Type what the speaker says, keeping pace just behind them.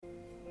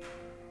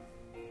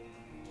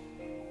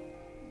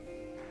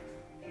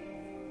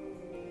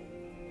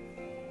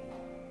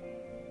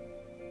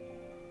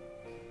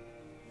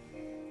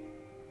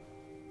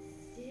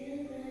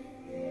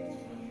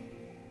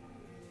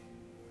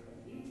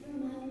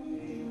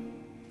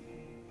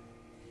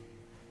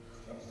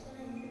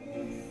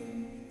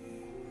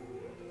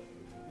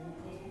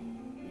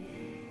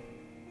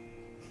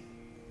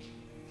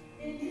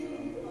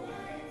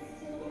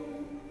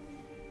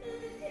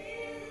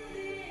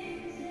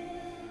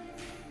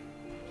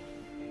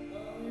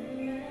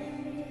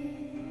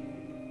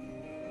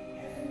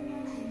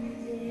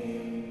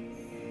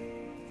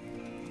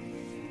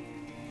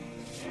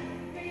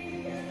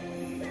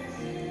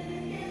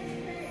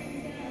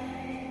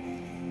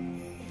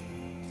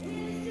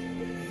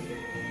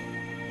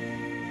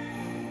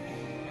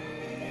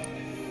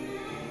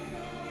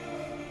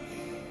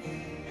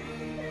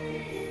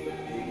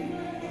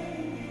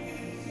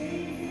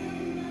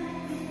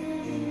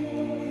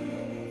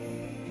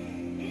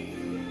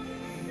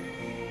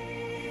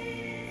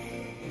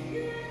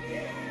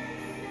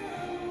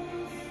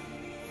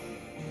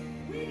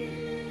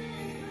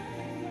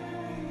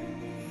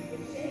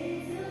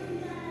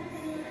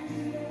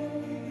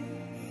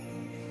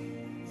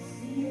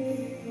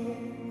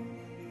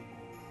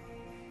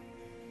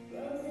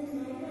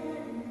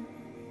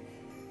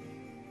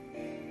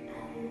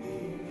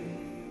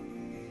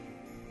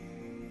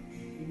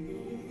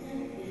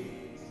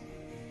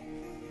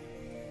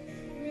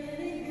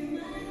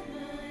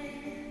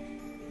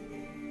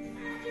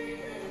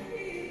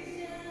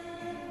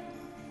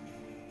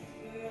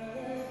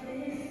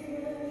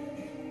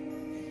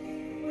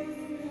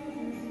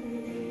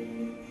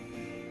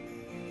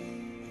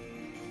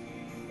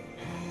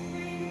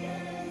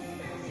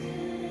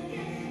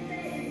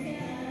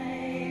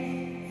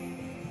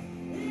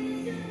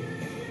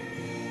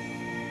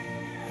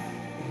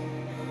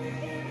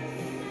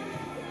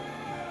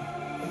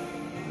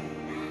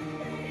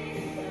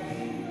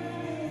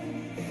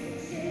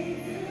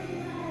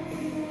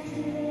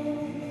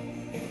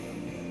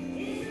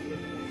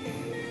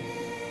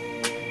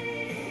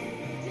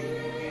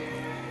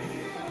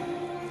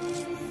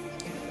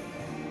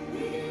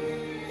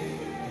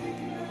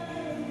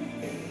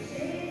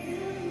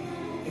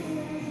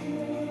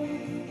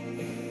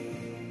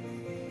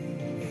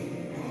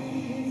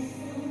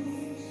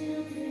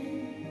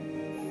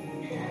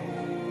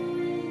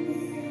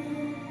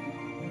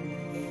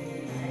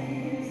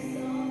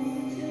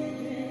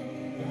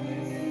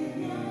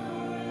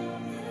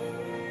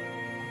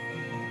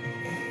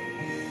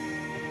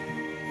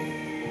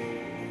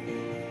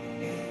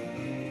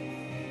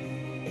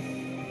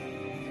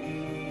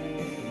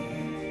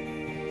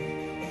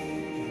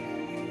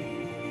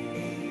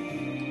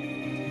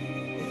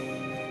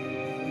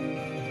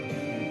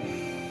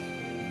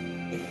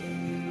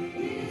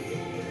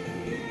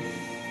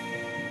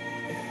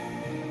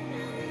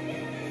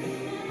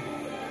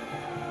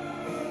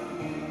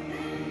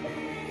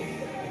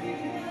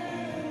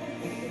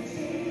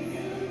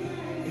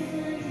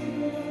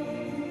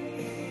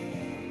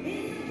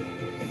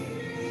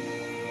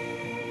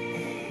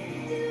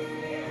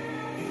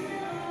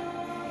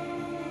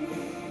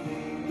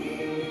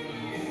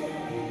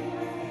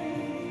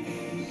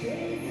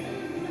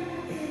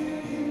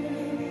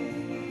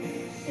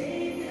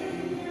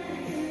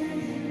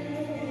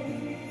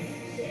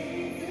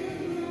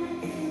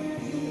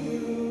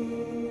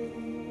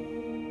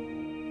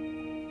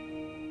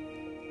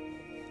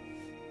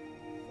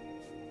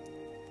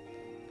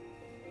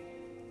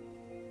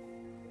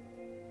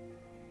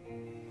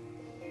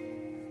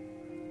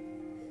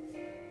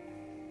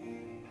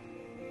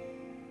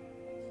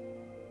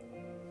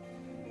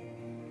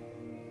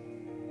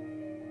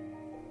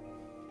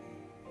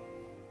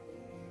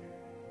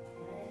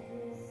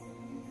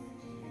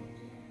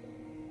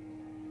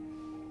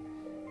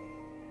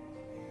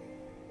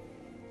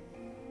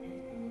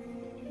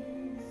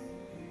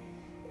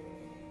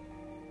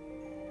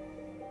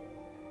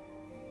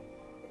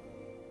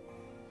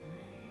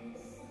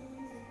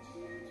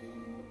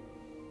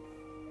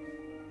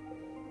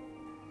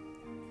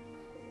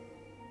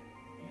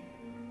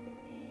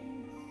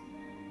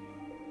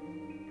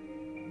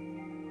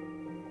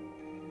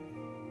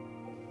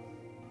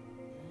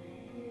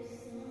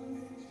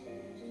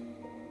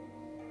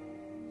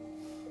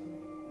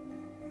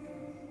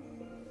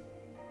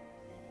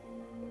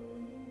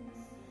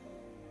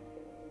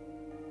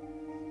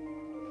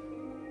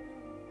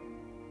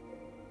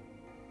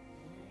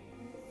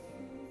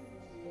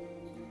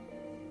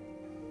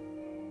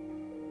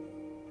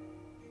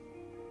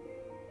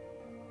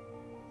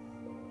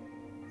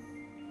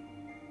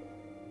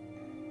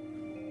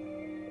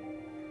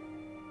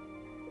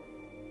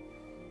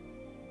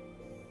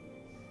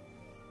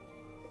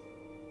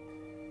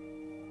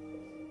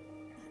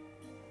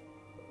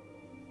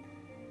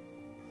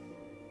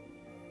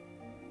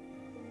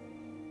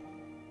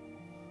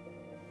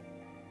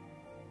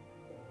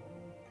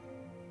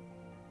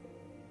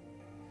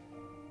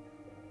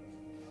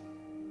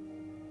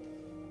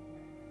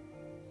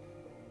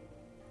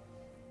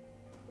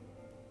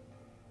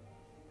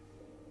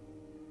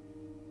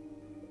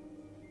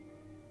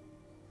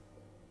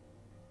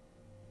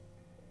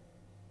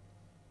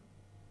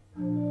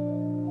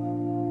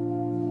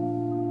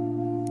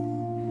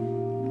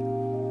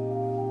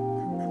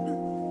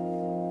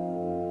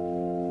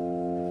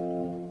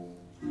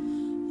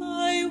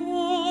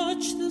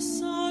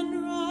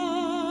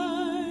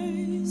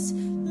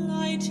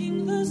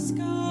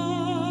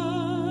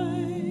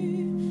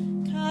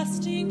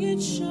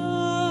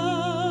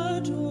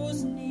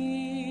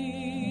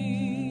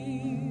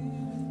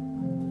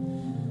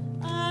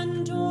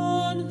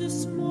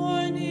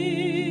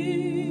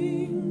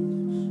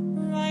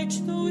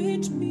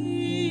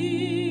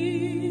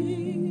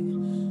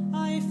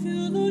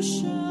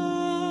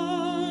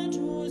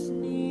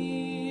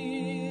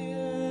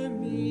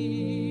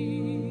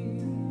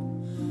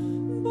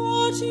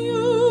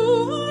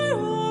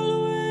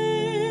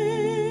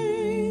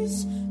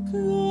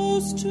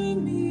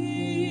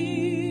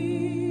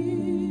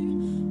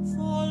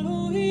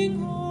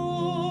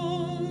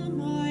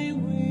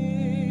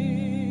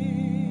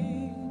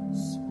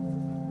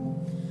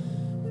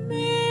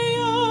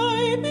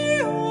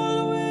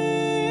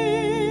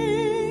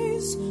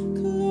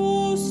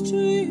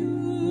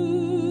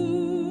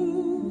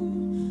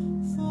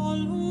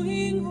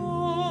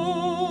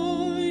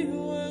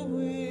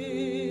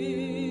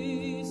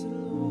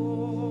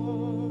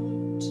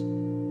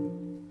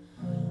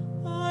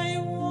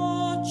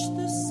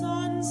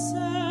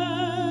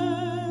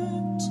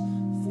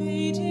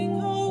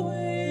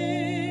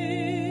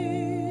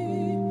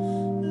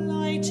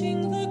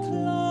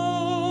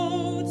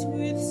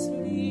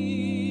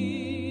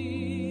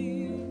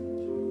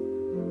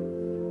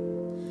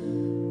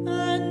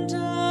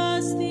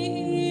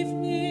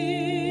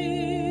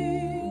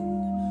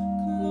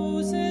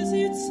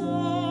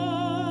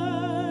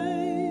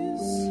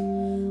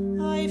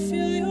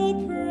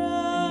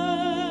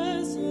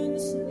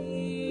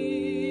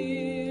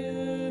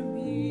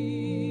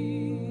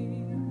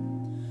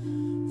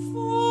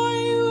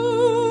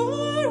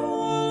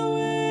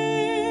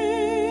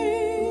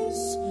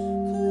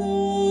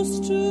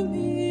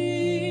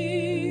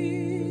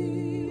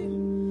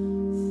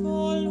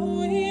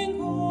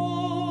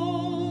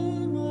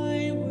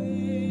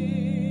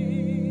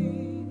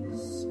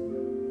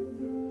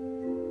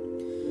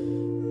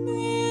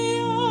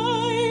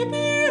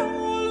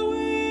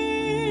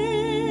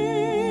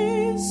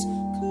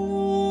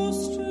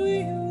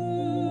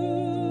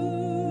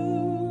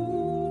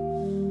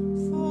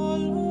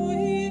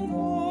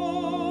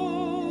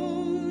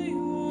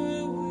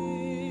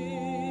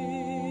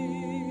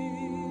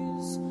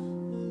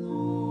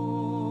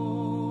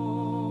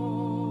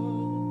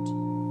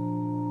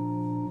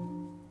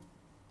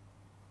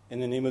In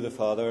the name of the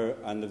Father,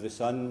 and of the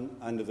Son,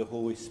 and of the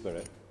Holy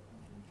Spirit.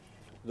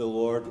 The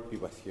Lord be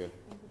with you.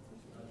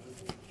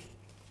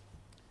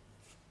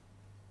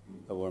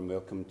 A warm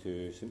welcome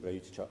to St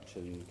Bride's Church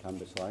in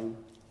Cambuslang.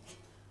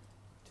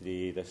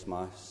 Today this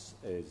Mass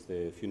is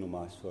the funeral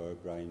Mass for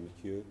Brian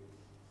McHugh.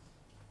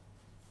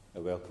 A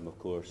welcome, of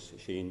course,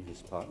 Shane,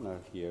 his partner,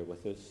 here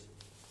with us.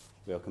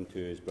 Welcome to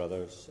his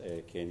brothers,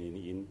 Kenny and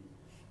Ian,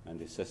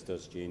 and his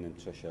sisters, Jane and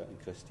Tricia and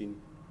Christine.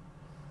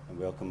 And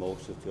welcome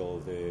also to all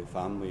the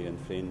family and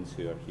friends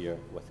who are here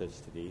with us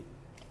today.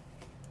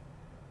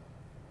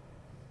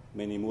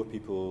 Many more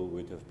people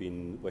would have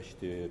wished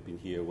to have been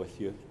here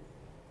with you,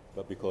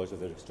 but because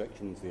of the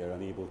restrictions they are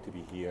unable to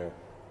be here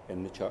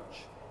in the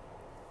church.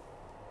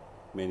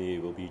 Many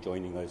will be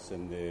joining us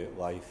in the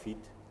live feed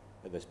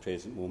at this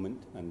present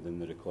moment and in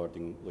the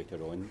recording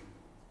later on.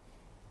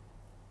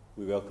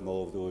 We welcome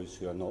all of those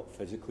who are not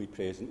physically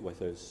present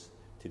with us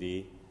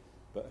today,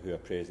 but who are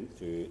present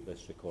through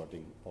this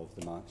recording of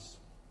the Mass.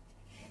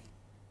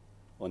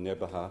 On their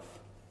behalf,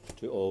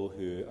 to all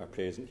who are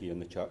present here in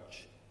the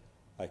church,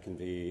 I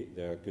convey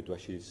their good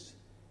wishes,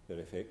 their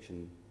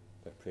affection,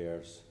 their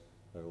prayers,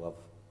 their love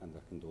and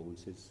their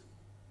condolences.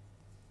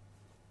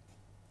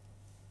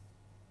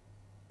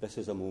 This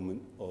is a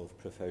moment of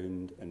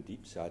profound and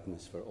deep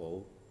sadness for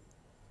all.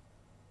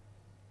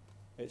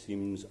 It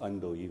seems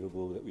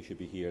unbelievable that we should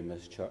be here in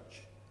this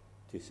church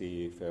to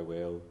say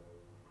farewell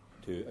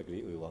to a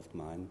greatly loved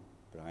man,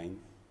 Brian,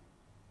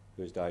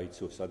 who has died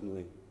so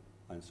suddenly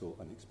and so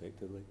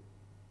unexpectedly.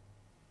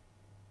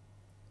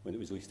 When it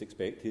was least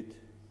expected,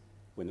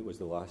 when it was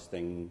the last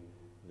thing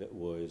that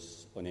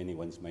was on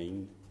anyone's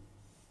mind,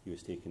 he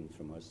was taken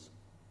from us.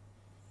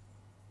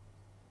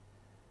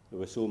 There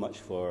was so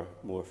much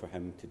more for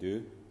him to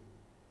do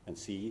and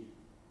see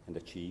and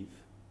achieve,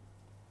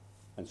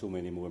 and so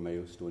many more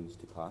milestones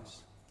to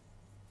pass,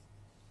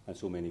 and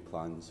so many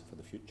plans for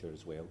the future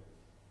as well.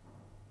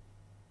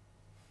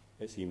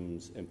 It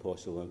seems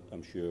impossible,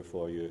 I'm sure,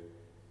 for you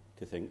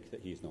to think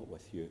that he's not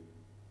with you.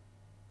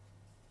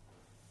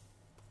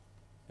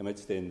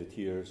 Amidst then the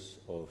tears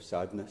of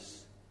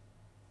sadness,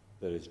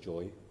 there is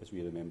joy as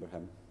we remember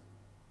him.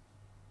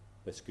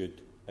 This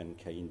good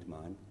and kind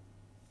man,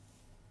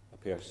 a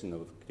person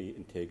of great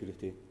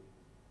integrity,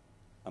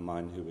 a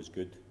man who was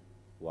good,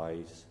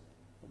 wise,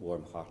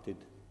 warm-hearted,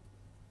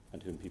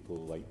 and whom people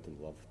liked and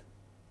loved.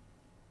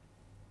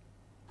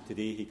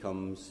 Today he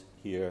comes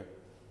here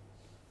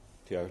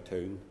to our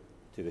town,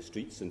 to the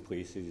streets and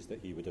places that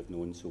he would have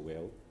known so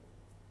well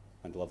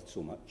and loved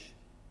so much,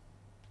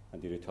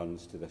 and he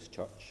returns to this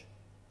church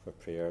for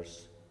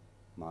prayers,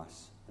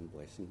 Mass and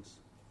blessings.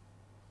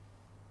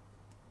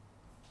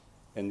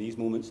 In these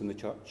moments in the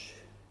church,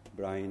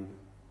 Brian,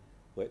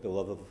 let the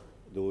love of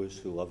those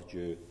who loved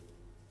you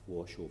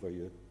wash over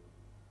you,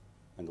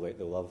 and let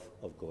the love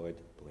of God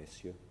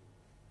bless you.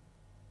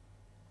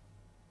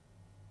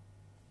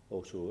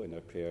 Also in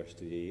our prayers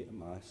today at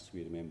Mass,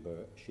 we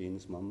remember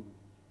Shane's mum,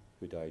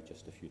 who died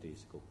just a few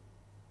days ago.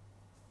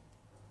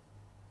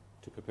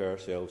 To prepare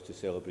ourselves to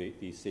celebrate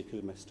these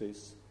sacred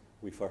mysteries,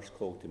 we first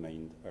call to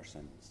mind our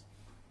sins.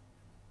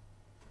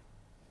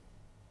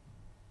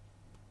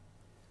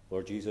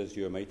 Lord Jesus,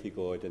 you are mighty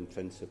God and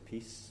Prince of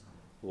Peace,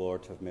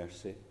 Lord, have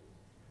mercy.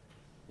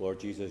 Lord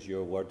Jesus,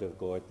 your word of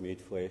God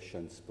made flesh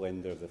and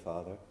splendour of the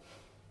Father,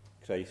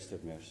 Christ,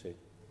 have mercy.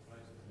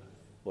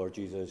 Lord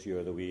Jesus, you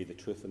are the way, the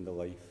truth, and the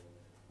life.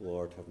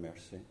 Lord, have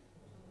mercy.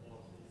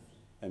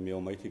 And may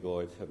Almighty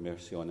God have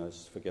mercy on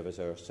us, forgive us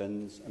our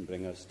sins, and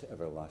bring us to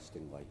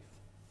everlasting life.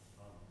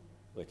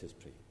 Let us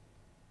pray.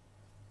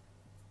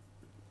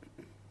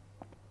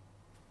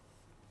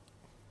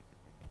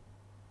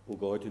 O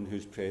God, in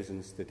whose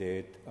presence the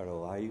dead are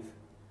alive,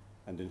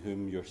 and in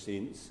whom your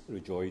saints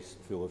rejoice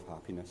full of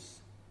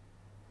happiness,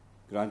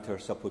 grant our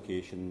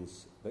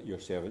supplications that your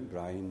servant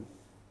Brian,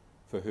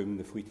 for whom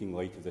the fleeting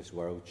light of this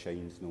world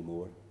shines no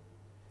more,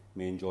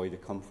 may enjoy the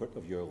comfort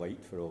of your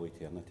light for all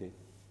eternity.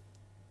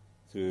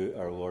 Through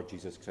our Lord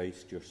Jesus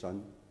Christ, your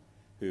Son,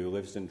 who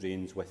lives and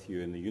reigns with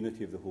you in the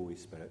unity of the Holy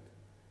Spirit,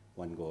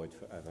 one God,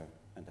 for ever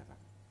and ever.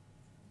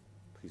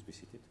 Please be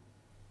seated.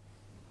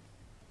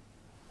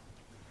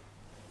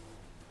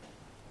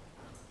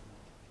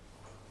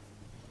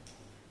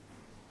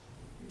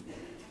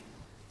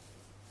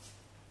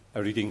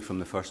 A reading from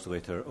the first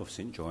letter of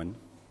St. John.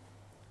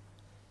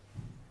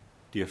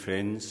 Dear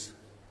friends,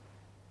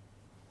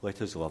 let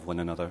us love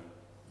one another,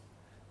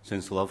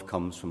 since love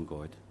comes from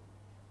God.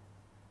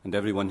 And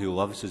everyone who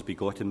loves is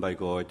begotten by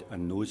God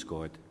and knows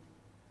God.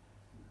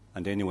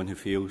 And anyone who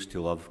fails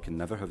to love can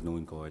never have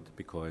known God,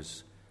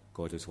 because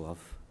God is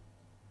love.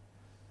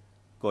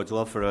 God's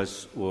love for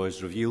us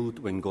was revealed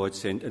when God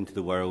sent into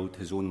the world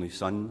his only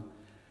Son,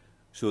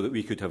 so that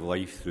we could have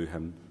life through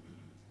him.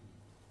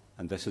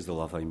 And this is the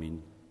love I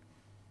mean.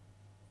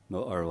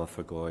 Not our love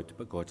for God,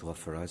 but God's love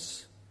for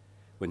us,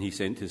 when he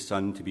sent his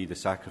Son to be the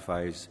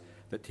sacrifice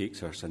that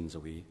takes our sins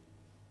away.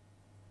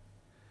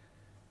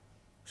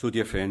 So,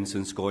 dear friends,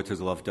 since God has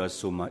loved us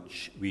so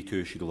much, we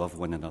too should love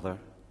one another.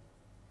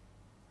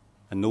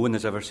 And no one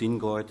has ever seen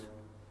God,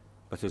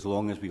 but as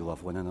long as we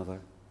love one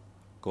another,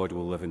 God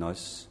will live in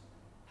us,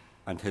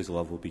 and his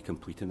love will be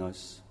complete in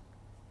us.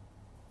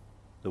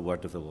 The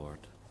word of the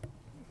Lord.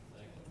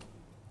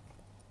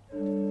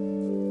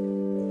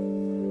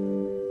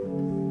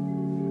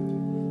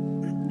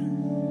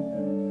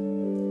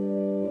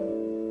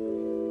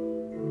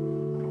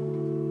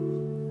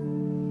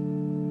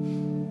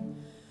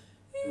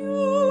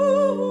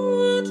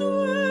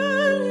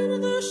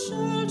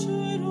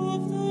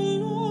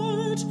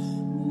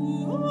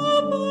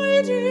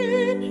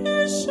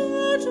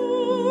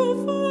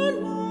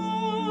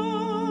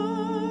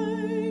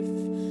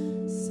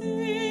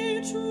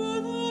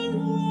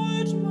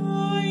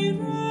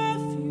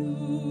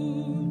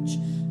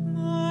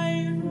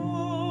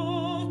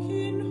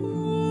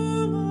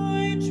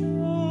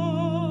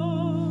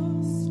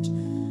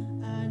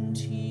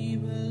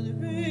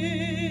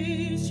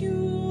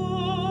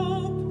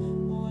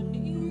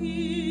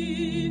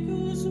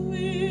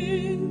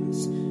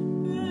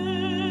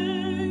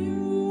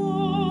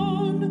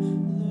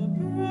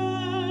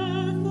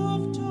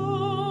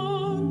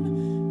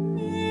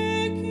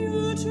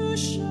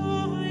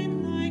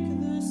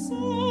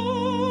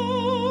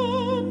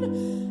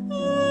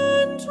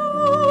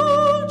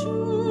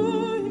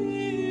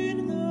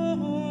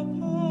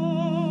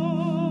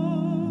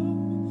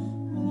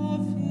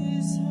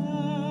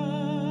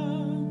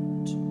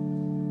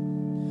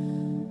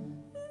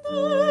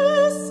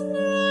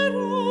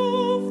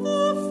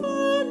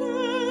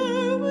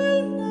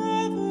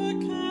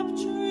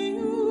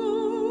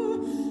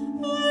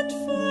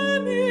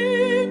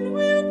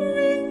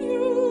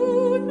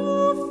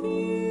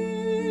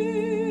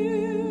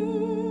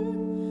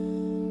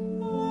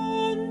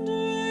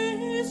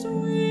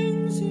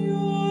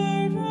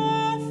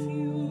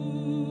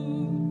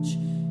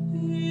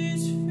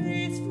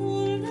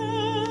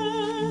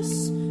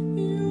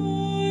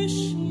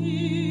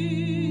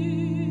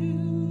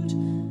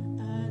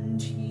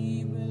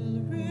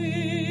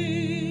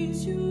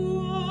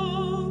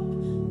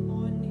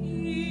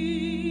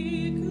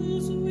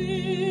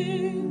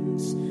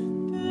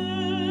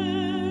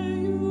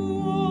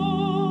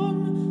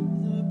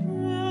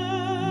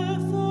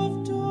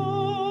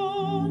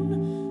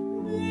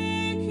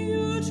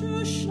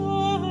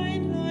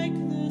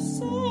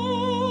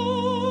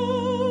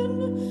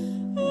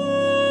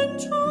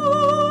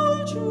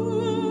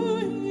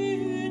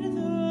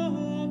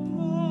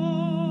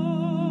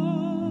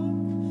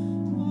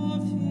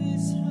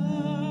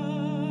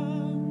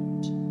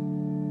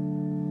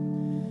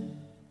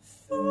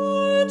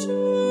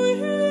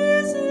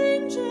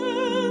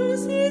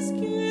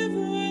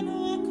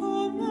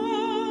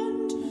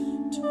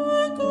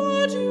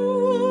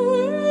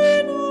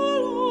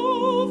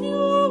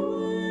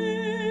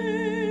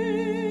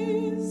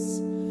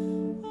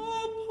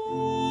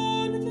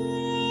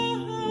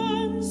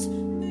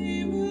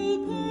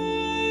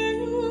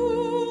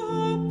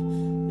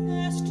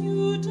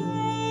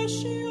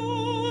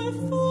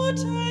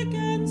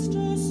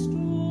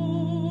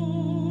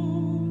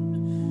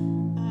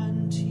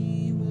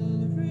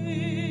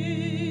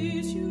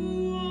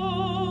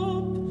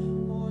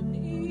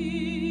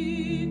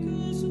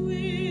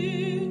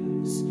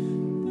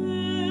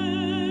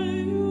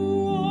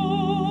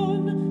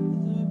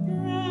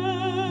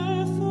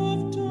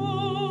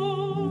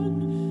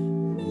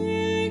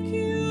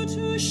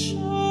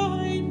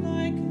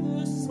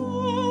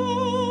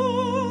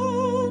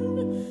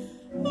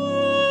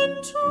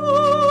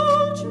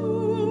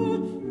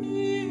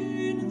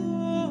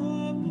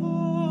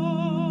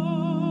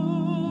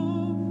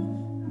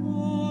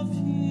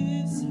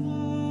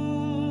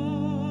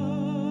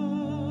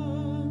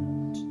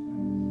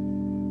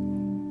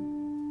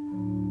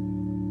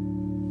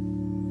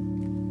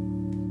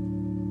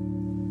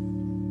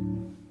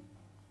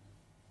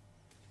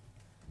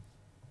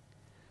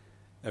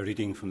 A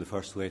reading from the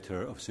first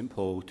letter of St.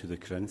 Paul to the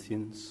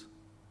Corinthians.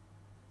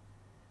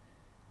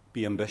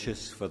 Be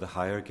ambitious for the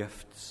higher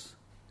gifts,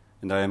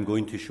 and I am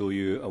going to show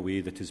you a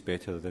way that is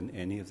better than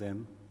any of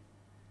them.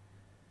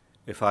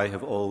 If I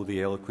have all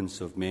the eloquence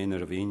of men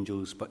or of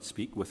angels, but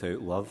speak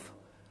without love,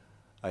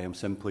 I am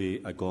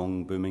simply a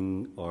gong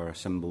booming or a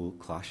cymbal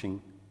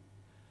clashing.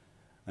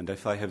 And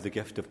if I have the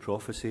gift of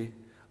prophecy,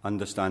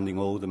 understanding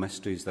all the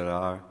mysteries there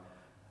are,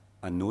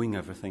 and knowing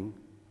everything,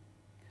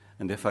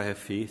 and if I have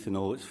faith in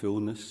all its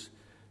fullness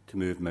to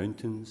move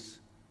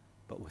mountains,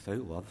 but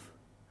without love,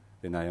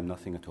 then I am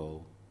nothing at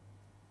all.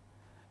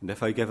 And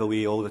if I give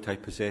away all that I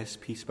possess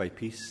piece by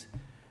piece,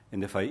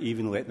 and if I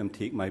even let them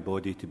take my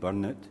body to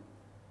burn it,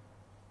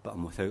 but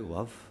am without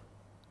love,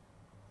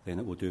 then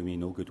it will do me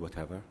no good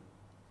whatever.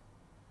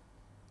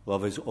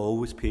 Love is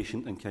always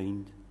patient and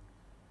kind.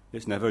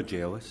 It's never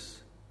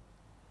jealous.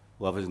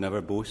 Love is never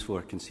boastful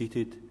or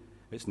conceited.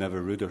 It's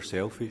never rude or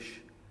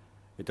selfish.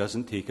 It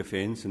doesn't take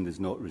offence and is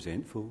not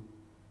resentful.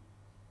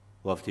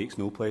 Love takes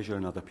no pleasure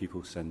in other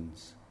people's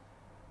sins,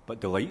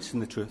 but delights in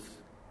the truth,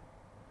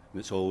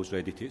 and it's always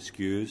ready to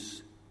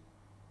excuse,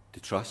 to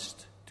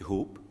trust, to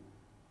hope,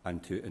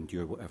 and to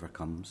endure whatever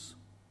comes.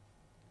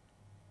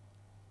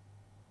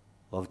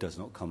 Love does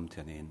not come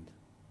to an end.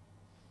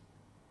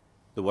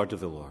 The word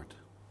of the Lord.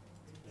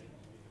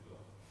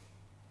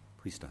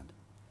 Please stand.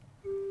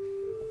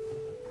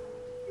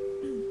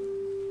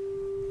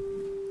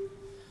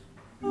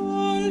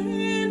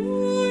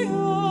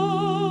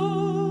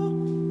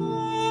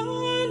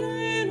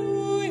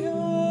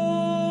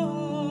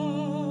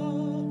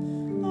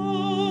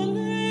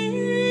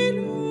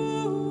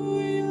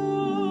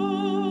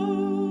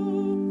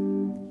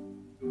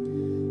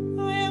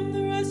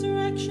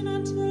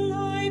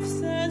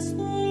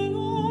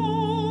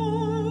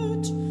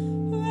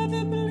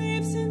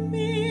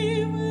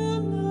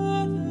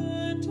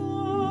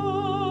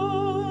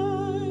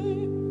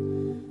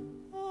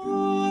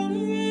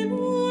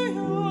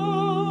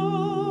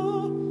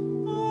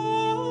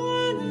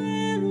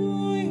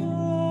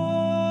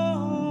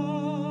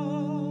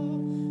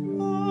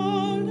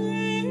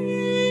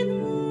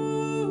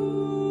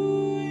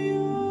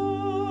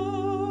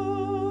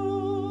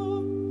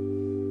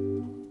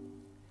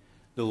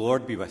 The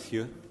Lord be with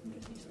you.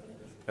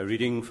 A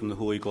reading from the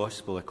Holy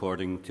Gospel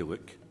according to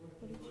Luke.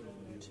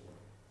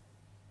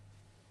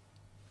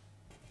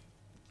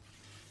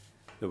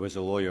 There was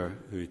a lawyer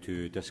who,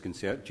 to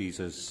disconcert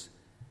Jesus,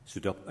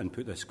 stood up and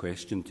put this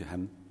question to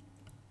him: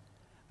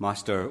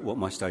 Master, what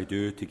must I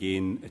do to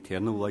gain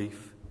eternal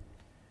life?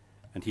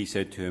 And he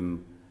said to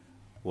him,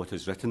 What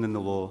is written in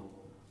the law?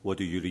 What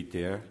do you read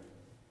there?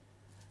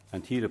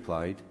 And he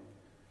replied,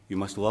 You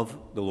must love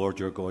the Lord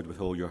your God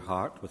with all your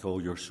heart, with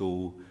all your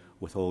soul,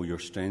 with all your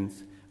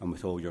strength, and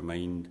with all your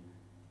mind,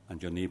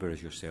 and your neighbour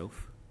as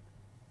yourself.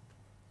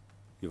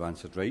 You've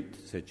answered right,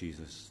 said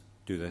Jesus.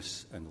 Do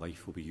this, and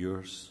life will be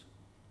yours.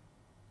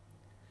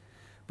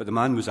 But the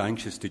man was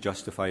anxious to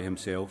justify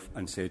himself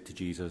and said to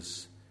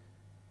Jesus,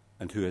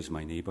 And who is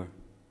my neighbour?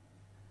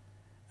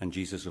 And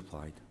Jesus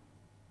replied,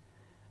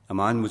 A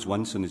man was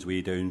once on his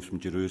way down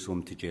from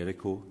Jerusalem to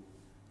Jericho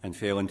and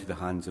fell into the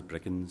hands of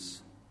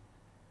brigands.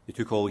 They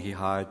took all he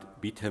had,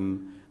 beat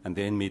him, and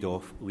then made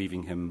off,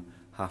 leaving him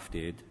half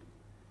dead.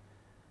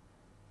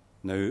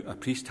 Now a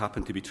priest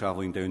happened to be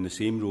travelling down the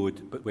same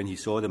road, but when he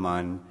saw the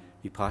man,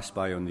 he passed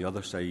by on the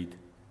other side.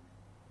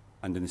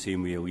 And in the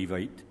same way a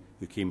Levite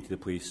who came to the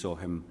place saw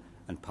him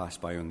and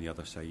passed by on the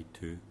other side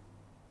too.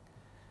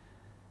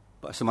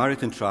 But a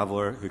Samaritan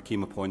traveller who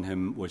came upon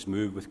him was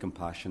moved with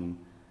compassion,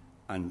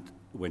 and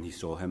when he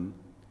saw him,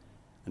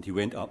 and he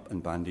went up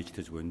and bandaged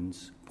his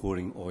wounds,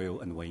 pouring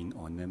oil and wine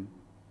on them.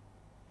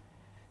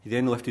 He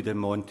then lifted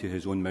him onto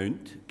his own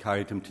mount,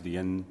 carried him to the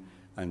inn,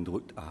 and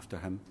looked after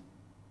him.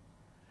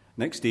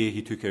 Next day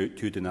he took out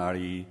 2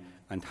 denarii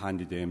and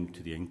handed them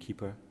to the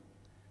innkeeper.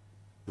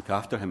 Look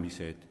after him, he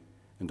said,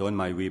 and on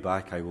my way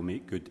back I will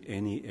make good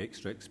any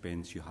extra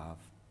expense you have.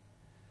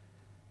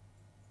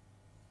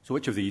 So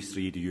which of these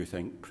 3 do you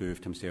think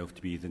proved himself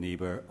to be the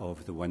neighbour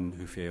of the one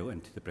who fell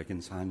into the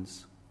brigand's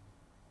hands?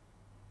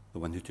 The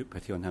one who took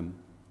pity on him,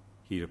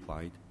 he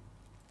replied.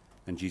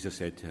 And Jesus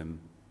said to him,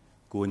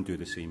 Go and do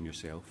the same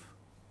yourself.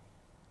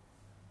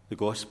 The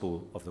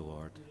Gospel of the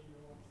Lord.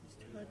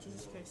 Lord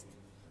Jesus Christ.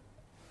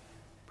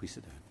 Please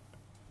sit down.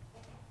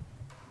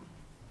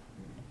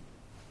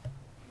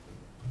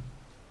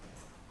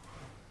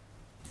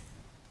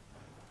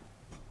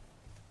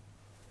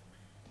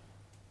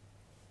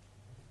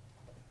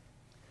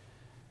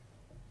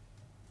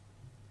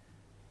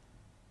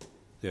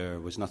 There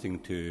was nothing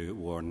to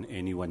warn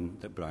anyone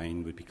that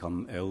Brian would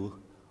become ill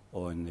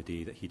on the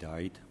day that he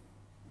died.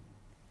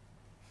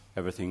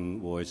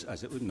 Everything was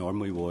as it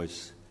normally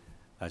was,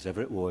 as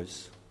ever it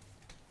was,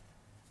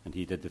 and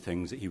he did the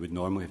things that he would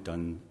normally have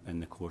done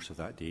in the course of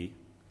that day.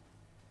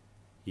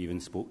 He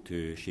even spoke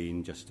to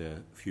Shane just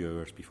a few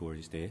hours before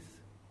his death.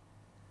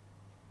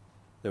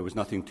 There was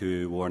nothing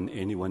to warn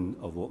anyone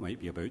of what might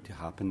be about to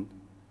happen.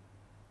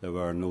 There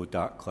were no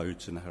dark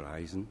clouds on the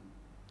horizon.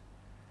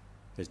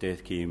 His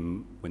death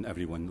came when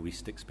everyone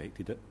least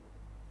expected it.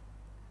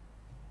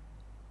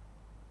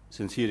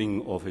 Since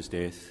hearing of his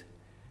death,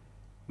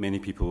 many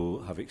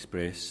people have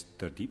expressed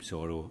their deep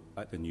sorrow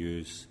at the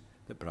news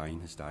that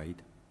Brian has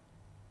died.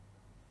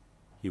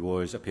 He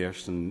was a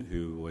person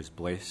who was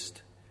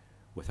blessed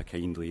with a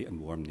kindly and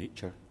warm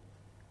nature,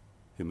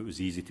 whom it was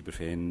easy to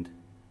befriend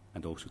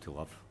and also to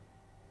love.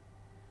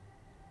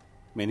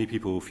 Many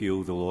people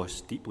feel the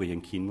loss deeply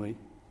and keenly.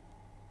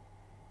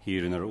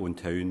 Here in our own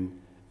town,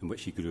 in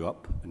which he grew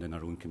up, and in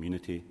our own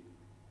community,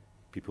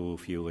 people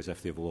feel as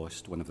if they've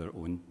lost one of their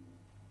own,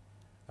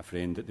 a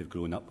friend that they've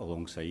grown up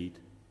alongside,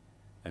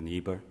 a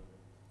neighbour,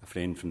 a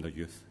friend from their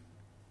youth,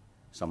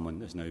 someone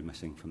that is now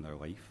missing from their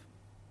life.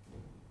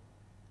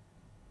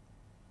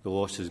 The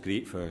loss is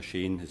great for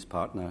Shane, his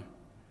partner,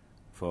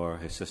 for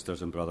his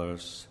sisters and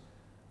brothers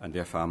and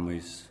their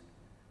families,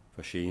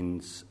 for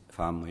Shane's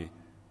family,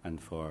 and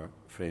for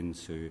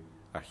friends who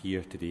are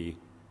here today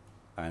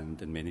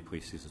and in many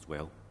places as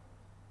well.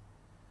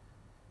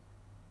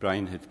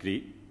 Brian had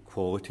great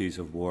qualities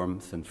of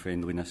warmth and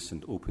friendliness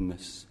and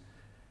openness,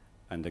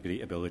 and a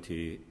great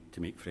ability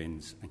to make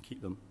friends and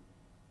keep them.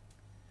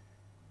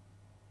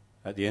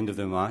 At the end of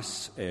the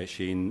Mass,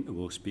 Shane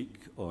will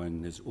speak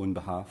on his own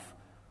behalf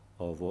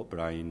of what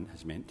Brian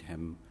has meant to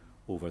him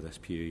over this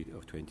period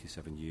of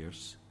 27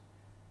 years.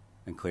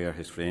 And Claire,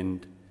 his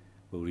friend,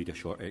 will read a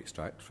short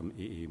extract from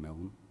A.A.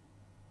 Milne.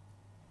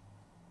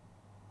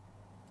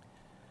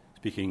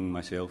 Speaking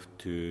myself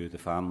to the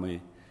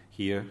family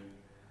here,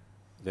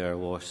 their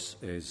loss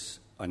is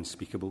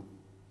unspeakable.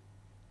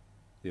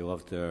 They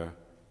loved their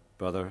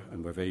brother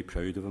and were very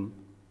proud of him.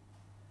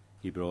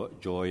 He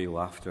brought joy,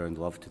 laughter and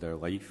love to their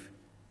life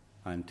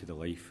and to the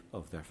life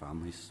of their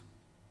families.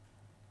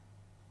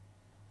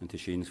 And to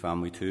Shane's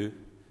family too,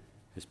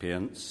 his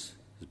parents,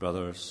 his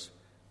brothers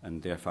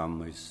and their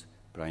families,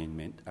 Brian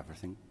meant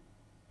everything.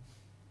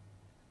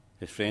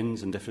 His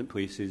friends in different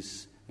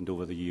places and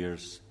over the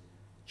years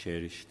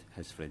cherished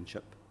his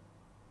friendship.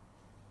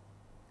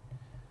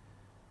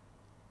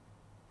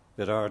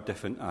 There are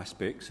different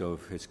aspects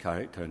of his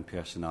character and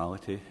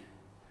personality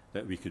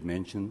that we could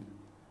mention,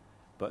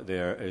 but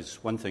there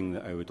is one thing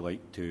that I would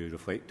like to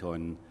reflect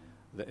on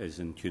that is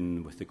in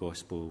tune with the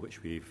gospel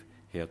which we've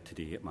heard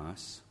today at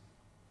Mass.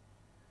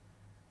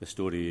 The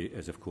story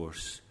is, of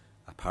course,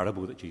 a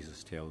parable that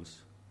Jesus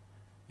tells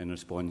in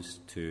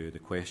response to the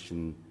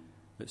question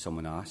that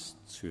someone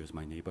asks, "Who is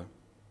my neighbour?"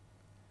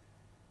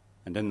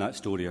 And in that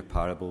story or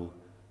parable,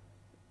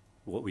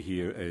 what we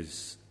hear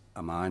is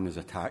a man is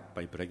attacked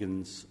by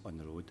brigands on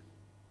the road.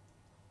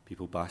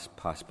 People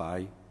pass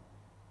by,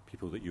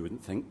 people that you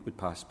wouldn't think would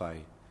pass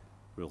by,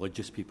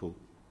 religious people.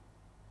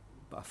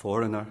 But a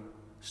foreigner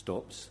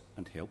stops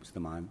and helps the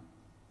man,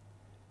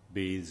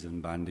 bathes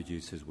and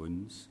bandages his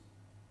wounds,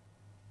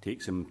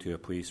 takes him to a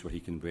place where he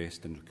can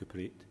rest and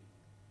recuperate,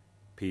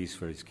 pays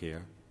for his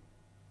care,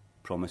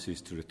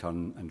 promises to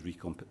return and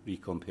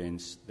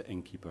recompense the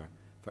innkeeper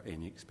for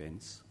any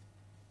expense.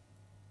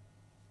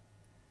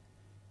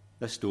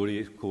 This story,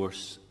 of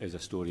course, is a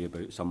story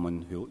about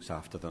someone who looks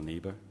after their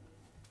neighbour,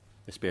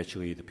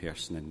 especially the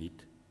person in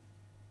need,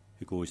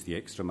 who goes the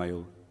extra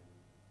mile,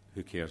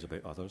 who cares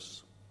about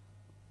others.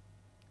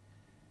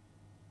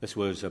 This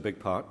was a big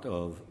part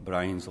of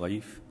Brian's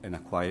life in a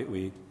quiet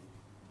way,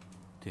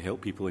 to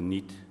help people in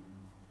need,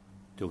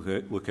 to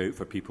look out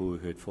for people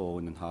who had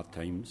fallen in hard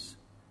times,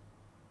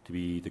 to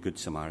be the Good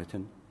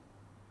Samaritan,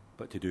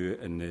 but to do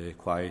it in the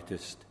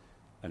quietest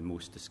and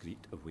most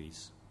discreet of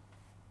ways.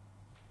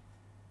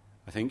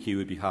 I think he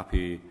would be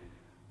happy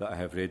that I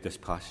have read this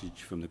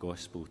passage from the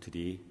Gospel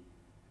today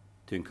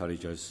to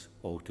encourage us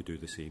all to do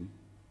the same.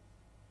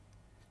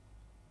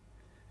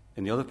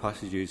 In the other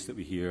passages that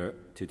we hear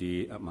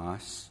today at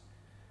Mass,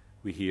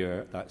 we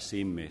hear that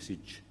same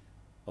message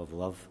of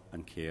love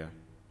and care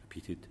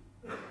repeated.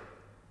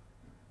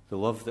 The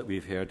love that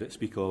we've heard it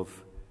speak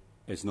of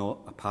is not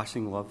a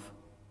passing love,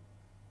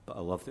 but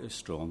a love that is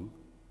strong,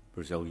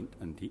 resilient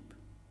and deep.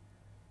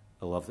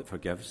 A love that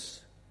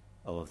forgives,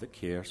 a love that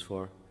cares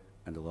for,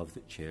 and a love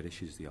that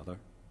cherishes the other.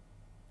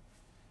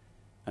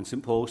 And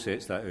St. Paul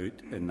sets that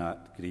out in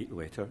that great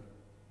letter.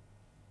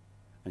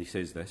 And he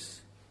says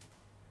this: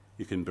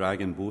 you can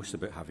brag and boast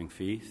about having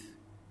faith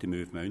to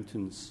move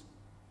mountains,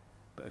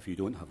 but if you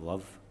don't have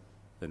love,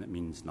 then it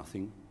means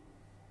nothing.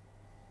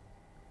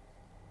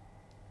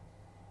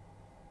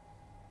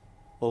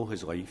 All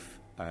his life,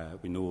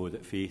 we know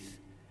that faith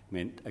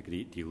meant a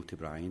great deal to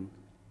Brian,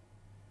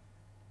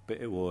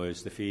 but it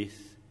was the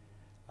faith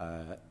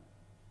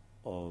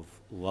of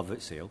love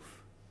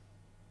itself.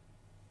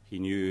 He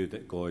knew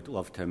that God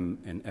loved him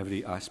in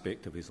every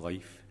aspect of his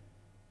life.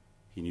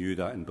 He knew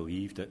that and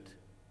believed it.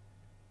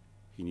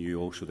 He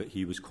knew also that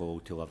he was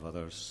called to love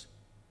others,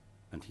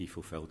 and he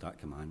fulfilled that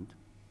command.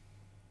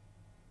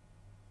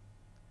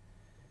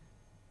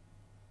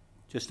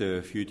 Just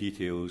a few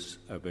details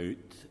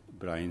about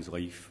Brian's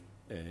life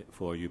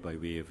for you by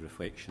way of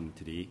reflection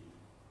today.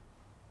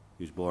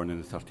 He was born on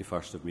the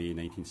 31st of May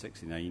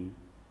 1969.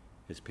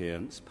 His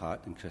parents,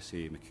 Pat and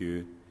Chrissy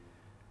McHugh,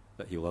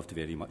 that he loved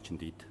very much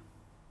indeed.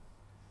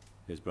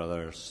 his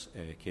brothers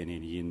Kenny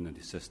and Ian, and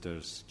his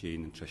sisters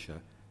Jane and Tricia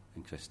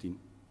and Christine.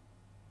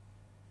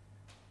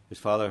 His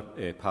father,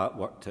 Pat,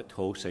 worked at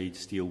Hallside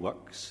Steel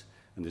Works,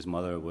 and his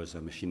mother was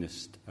a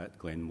machinist at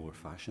Glenmore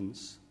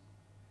Fashions.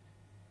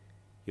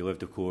 He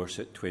lived, of course,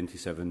 at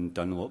 27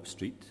 Dunlop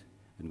Street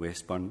in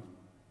Westburn,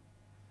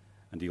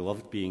 and he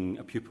loved being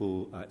a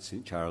pupil at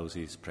St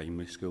Charles's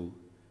Primary School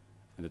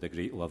and had a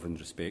great love and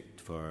respect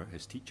for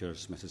his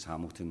teachers, Mrs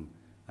Hamilton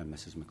and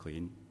Mrs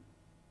McLean.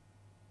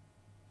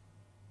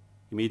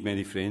 He made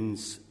many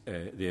friends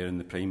there in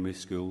the primary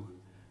school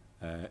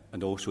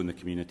and also in the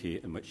community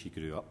in which he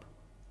grew up.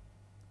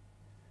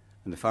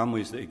 And the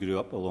families that he grew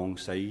up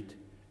alongside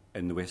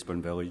in the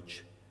Westburn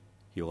village,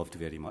 he loved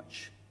very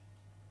much.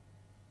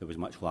 There was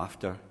much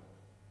laughter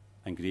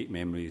and great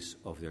memories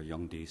of their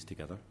young days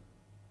together.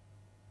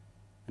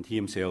 And he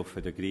himself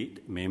had a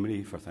great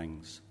memory for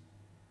things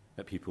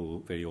that people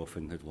very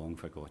often had long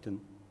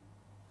forgotten.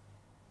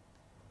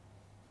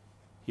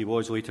 He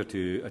was later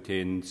to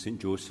attend St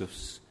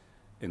Joseph's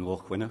in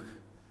Lochwinnoch,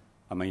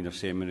 a minor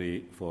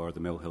seminary for the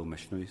Mill Hill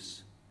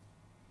missionaries.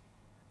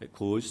 It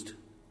closed,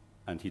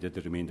 and he did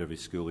the remainder of his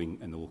schooling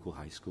in the local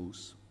high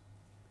schools.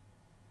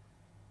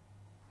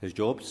 His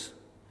jobs: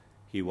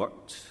 he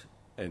worked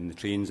in the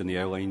trains and the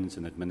airlines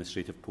and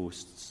administrative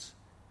posts,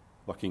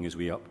 working his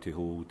way up to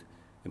hold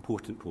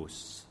important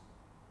posts.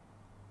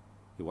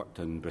 He worked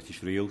on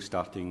British Rail,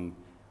 starting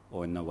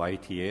on the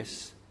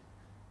YTS,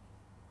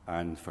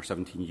 and for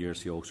 17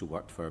 years he also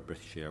worked for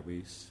British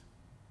Airways.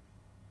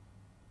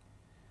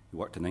 He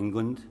worked in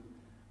England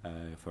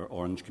for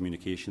Orange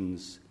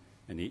Communications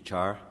in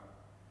HR,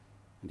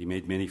 and he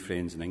made many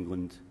friends in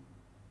England.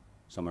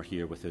 Some are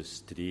here with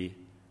us today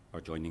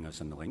or joining us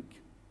on the link.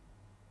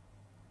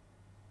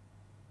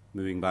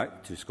 Moving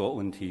back to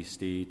Scotland, he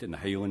stayed in the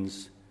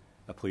Highlands,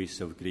 a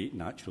place of great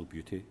natural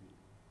beauty.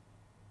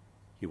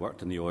 He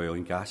worked in the oil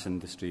and gas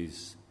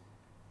industries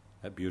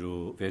at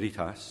Bureau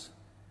Veritas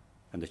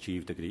and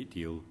achieved a great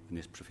deal in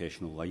his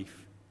professional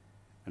life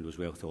and was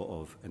well thought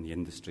of in the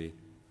industry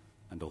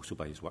and also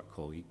by his work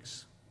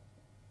colleagues.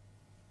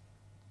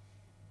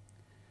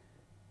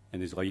 In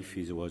his life,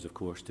 he was, of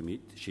course, to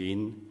meet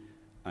Shane,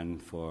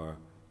 and for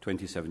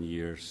 27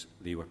 years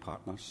they were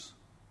partners.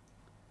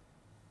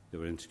 They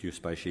were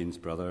introduced by Shane's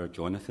brother,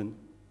 Jonathan,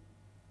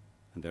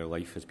 and their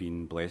life has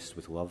been blessed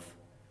with love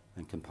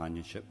and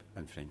companionship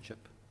and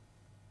friendship.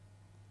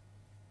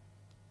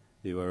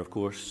 They were, of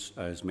course,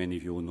 as many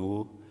of you will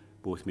know,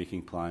 both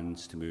making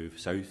plans to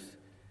move south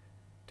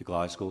to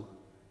Glasgow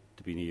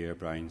to be near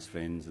Brian's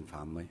friends and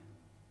family,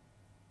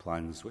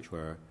 plans which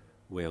were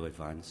well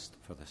advanced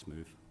for this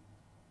move.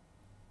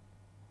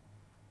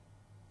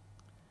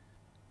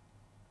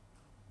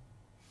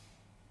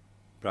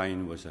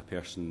 Brian was a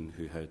person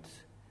who had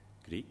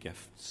great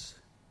gifts.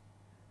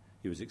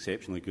 He was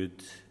exceptionally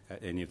good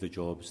at any of the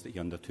jobs that he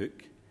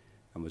undertook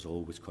and was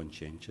always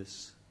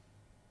conscientious.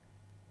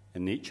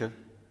 In nature,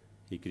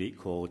 he had great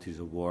qualities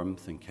of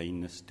warmth and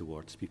kindness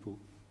towards people.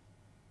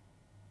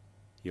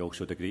 He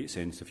also had a great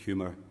sense of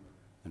humour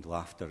and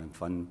laughter and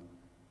fun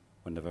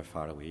when never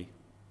far away.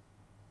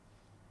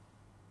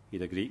 He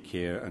had a great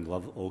care and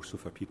love also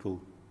for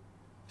people,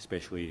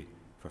 especially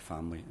for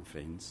family and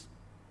friends.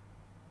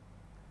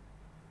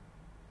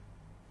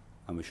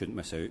 And we shouldn't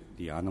miss out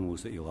the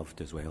animals that he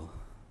loved as well,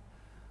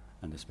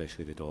 and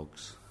especially the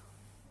dogs.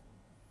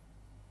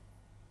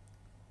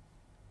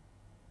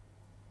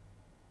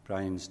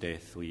 Brian's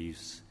death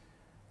leaves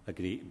a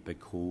great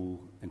big hole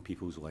in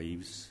people's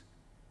lives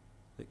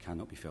that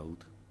cannot be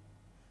filled.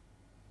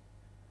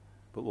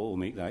 But what will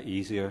make that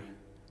easier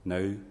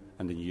now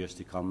and in years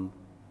to come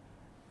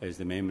is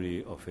the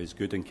memory of his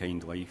good and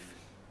kind life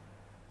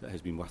that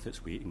has been worth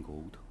its weight in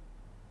gold.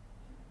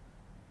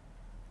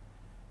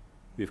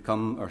 We've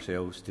come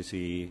ourselves to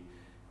say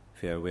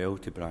farewell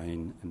to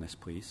Brian in this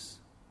place.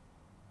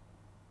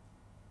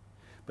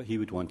 But he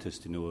would want us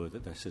to know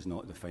that this is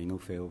not the final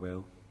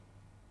farewell.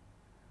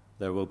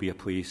 There will be a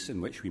place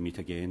in which we meet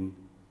again,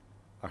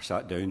 are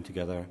sat down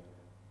together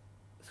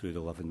through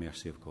the love and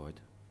mercy of God.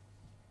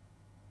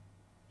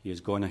 He has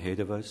gone ahead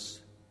of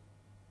us.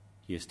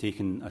 He has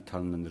taken a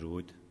turn in the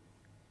road.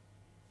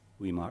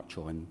 We march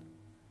on,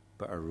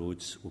 but our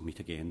roads will meet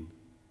again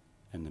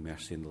in the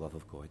mercy and the love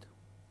of God.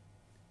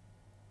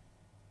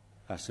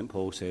 As St.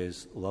 Paul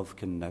says, love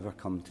can never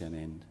come to an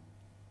end.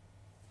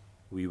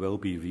 We will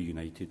be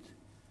reunited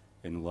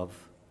in love,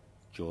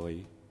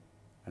 joy,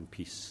 and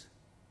peace.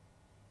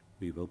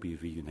 We will be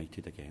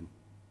reunited again.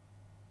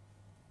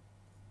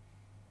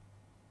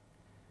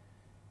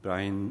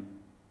 Brian,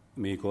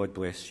 may God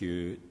bless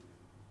you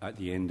at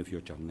the end of your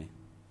journey.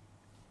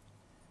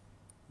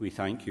 We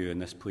thank you in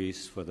this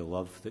place for the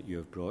love that you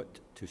have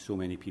brought to so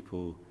many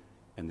people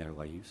in their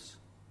lives.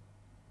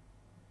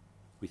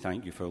 We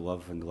thank you for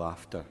love and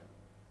laughter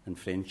and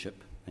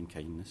friendship and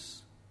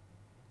kindness.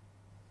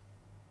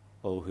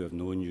 All who have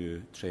known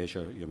you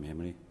treasure your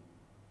memory.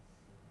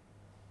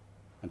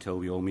 Until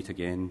we all meet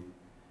again,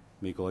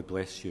 may God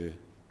bless you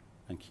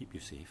and keep you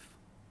safe.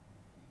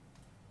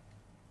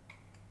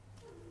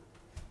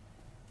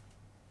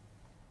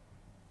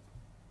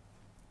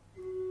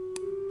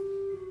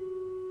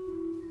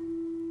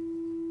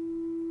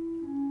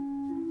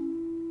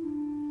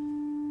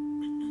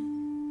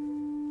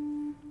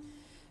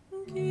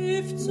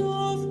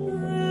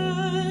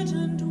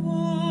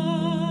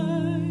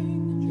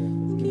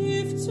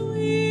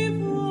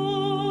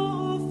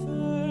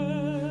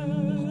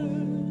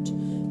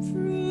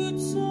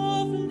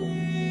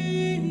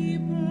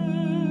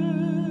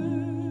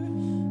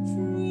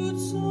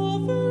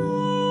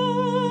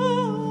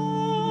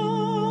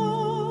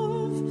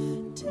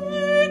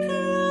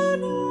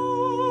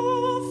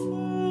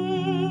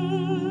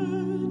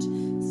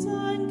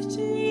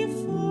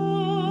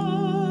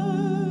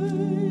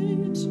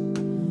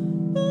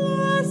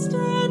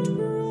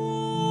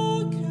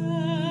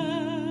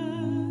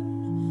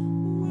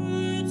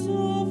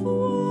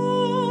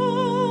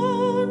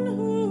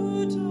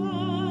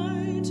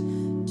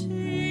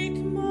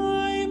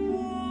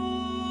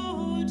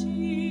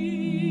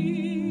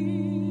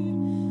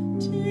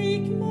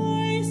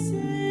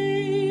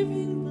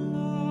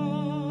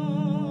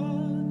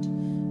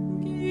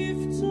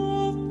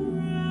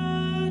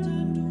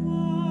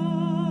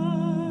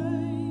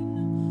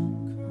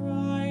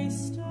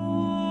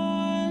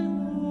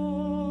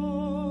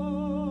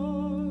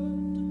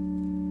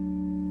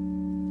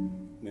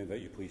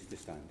 please to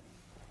stand.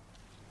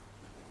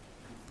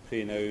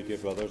 Pray now, dear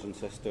brothers and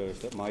sisters,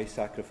 that my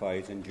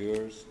sacrifice and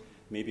yours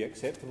may be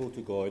acceptable to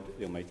God,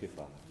 the Almighty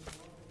Father.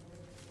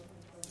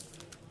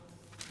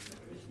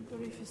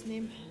 Glory of his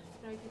name.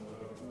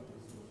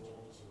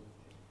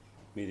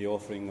 May the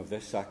offering of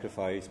this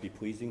sacrifice be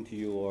pleasing to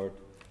you, Lord,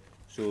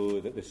 so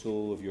that the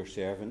soul of your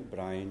servant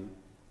Brian,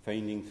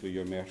 finding through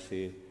your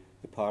mercy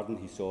the pardon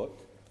he sought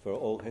for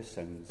all his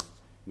sins,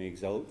 may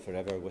exult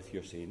forever with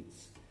your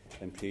saints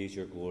and praise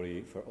your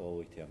glory for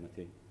all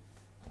eternity.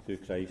 Through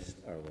Christ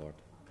our Lord.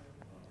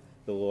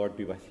 The Lord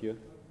be with you.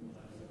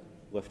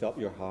 Lift up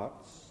your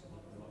hearts.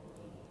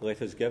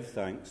 Let us give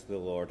thanks to the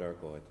Lord our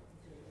God.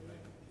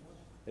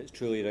 It's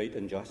truly right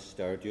and just,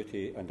 our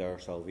duty and our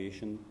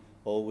salvation,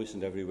 always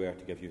and everywhere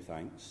to give you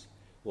thanks,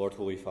 Lord,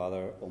 Holy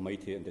Father,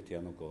 Almighty and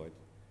eternal God.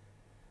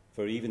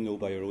 For even though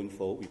by our own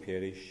fault we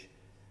perish,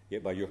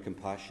 yet by your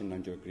compassion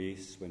and your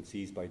grace, when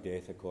seized by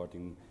death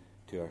according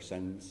to our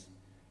sins,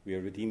 we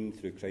are redeemed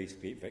through Christ's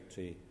great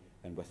victory,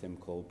 and with him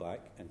called back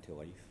into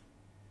life.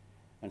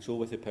 And so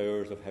with the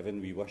powers of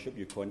heaven we worship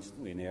you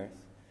constantly in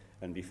earth,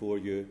 and before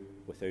you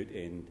without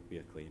end we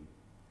acclaim.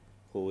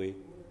 Holy,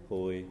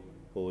 holy,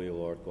 holy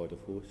Lord God of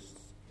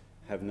hosts,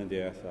 heaven and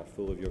earth are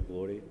full of your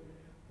glory.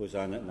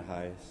 Hosanna in the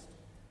highest.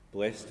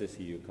 Blessed is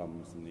he who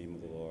comes in the name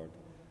of the Lord.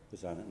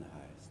 Hosanna in the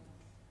highest.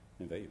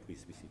 I invite you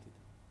please to be seated.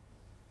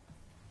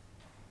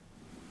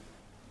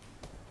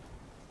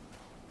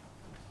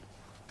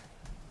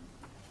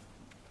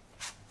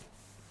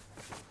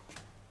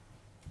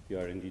 You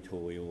are indeed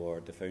holy, O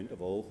Lord, the fount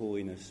of all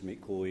holiness.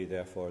 Make holy,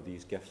 therefore,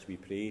 these gifts, we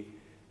pray,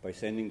 by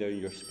sending down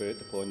your Spirit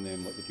upon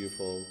them like the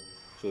dewfall,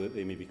 so that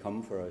they may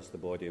become for us the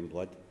body and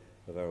blood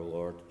of our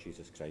Lord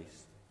Jesus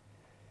Christ.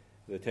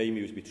 At the time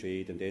he was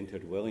betrayed and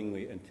entered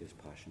willingly into his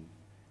passion,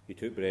 he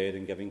took bread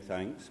and, giving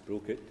thanks,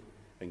 broke it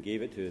and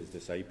gave it to his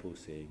disciples,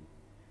 saying,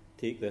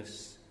 "Take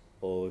this,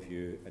 all of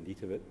you, and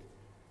eat of it,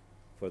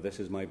 for this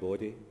is my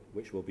body,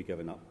 which will be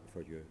given up for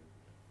you."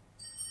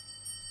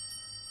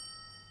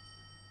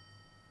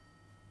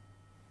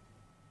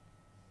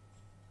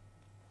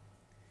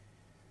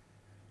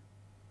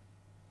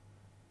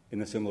 In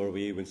a similar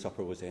way, when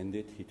supper was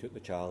ended, he took the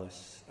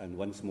chalice, and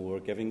once more,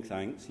 giving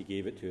thanks, he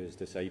gave it to his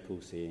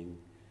disciples, saying,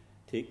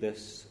 "Take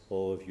this,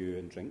 all of you,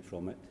 and drink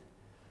from it,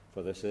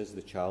 for this is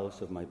the chalice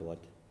of my blood,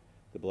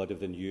 the blood of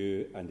the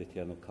new and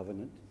eternal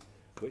covenant,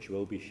 which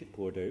will be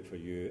poured out for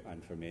you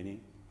and for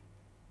many,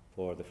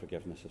 for the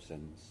forgiveness of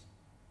sins.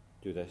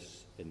 Do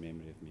this in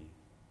memory of me."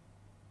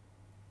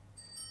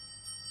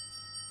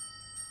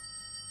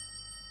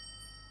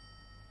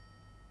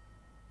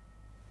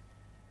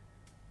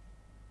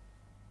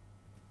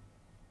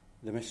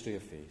 The mystery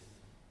of faith.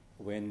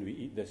 When we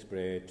eat this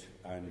bread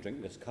and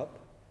drink this cup,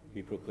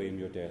 we proclaim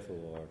your death, O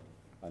Lord,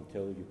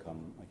 until you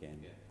come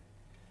again.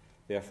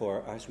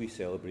 Therefore, as we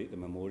celebrate the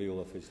memorial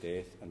of his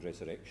death and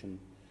resurrection,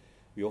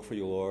 we offer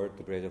you, Lord,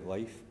 the bread of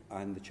life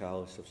and the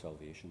chalice of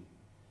salvation,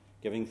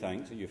 giving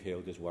thanks that you've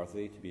held us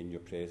worthy to be in your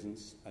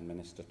presence and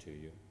minister to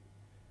you.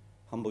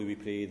 Humbly we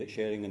pray that,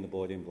 sharing in the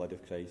body and blood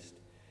of Christ,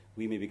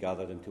 we may be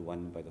gathered into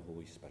one by the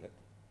Holy Spirit.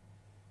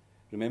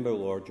 Remember,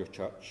 Lord, your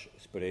church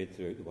spread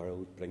throughout the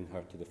world. Bring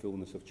her to the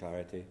fullness of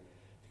charity,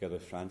 together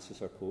with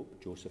Francis, our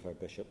Pope, Joseph, our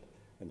Bishop,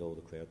 and all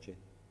the clergy.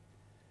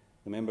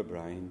 Remember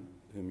Brian,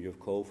 whom you have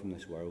called from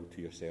this world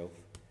to yourself.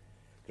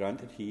 Grant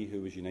that he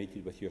who was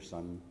united with your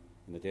Son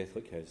in a death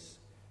like his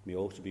may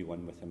also be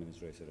one with him in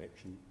his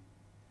resurrection.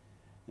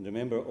 And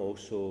remember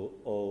also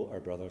all our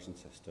brothers and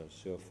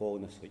sisters who have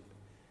fallen asleep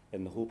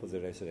in the hope of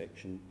the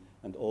resurrection,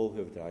 and all who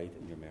have died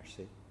in your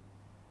mercy.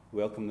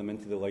 Welcome them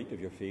into the light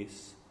of your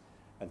face,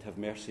 and have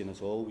mercy on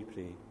us all, we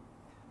pray,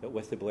 that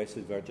with the Blessed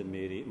Virgin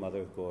Mary,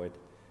 Mother of God,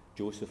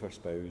 Joseph her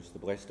spouse, the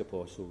blessed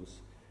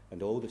apostles,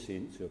 and all the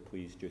saints who have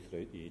pleased you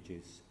throughout the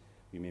ages,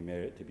 we may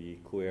merit to be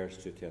co-heirs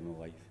to eternal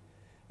life,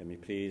 and may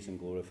praise and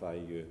glorify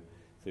you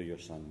through your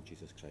Son,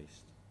 Jesus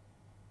Christ.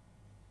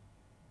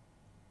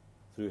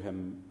 Through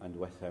him, and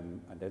with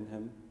him, and in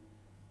him,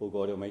 O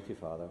God, Almighty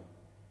Father,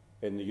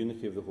 in the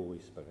unity of the Holy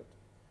Spirit,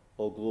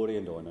 all glory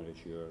and honour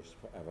is yours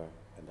forever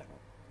and ever.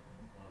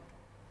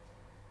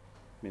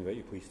 May I invite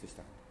you please to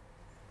stand.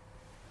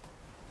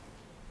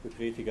 We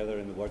pray together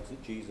in the words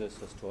that Jesus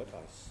has taught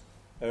us.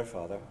 Our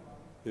Father,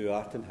 who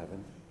art in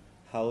heaven,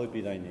 hallowed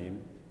be thy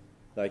name.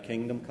 Thy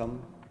kingdom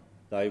come,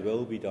 thy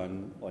will be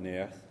done on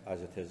earth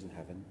as it is in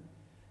heaven.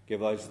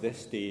 Give us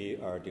this day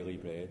our daily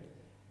bread,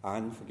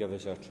 and forgive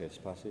us our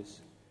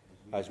trespasses,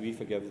 as we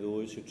forgive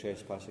those who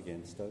trespass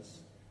against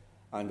us.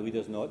 And lead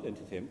us not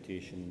into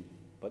temptation,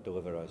 but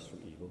deliver us from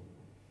evil.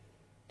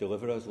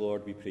 Deliver us,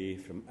 Lord, we pray,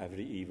 from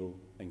every evil,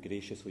 and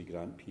graciously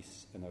grant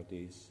peace in our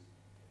days,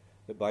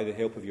 that by the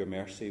help of your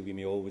mercy we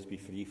may always be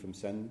free from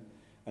sin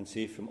and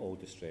safe from all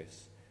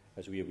distress,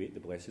 as we await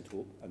the blessed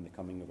hope and the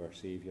coming of our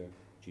Saviour,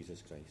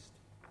 Jesus Christ.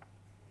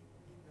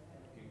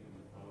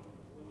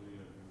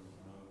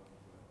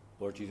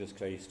 Lord Jesus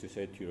Christ, who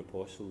said to your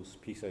apostles,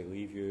 "Peace I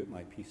leave you,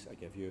 my peace I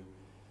give you,"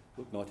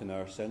 look not on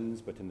our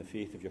sins, but in the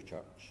faith of your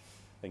church,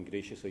 and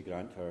graciously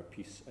grant her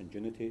peace and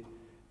unity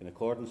in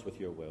accordance with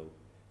your will,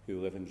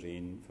 who live and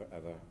reign for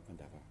ever and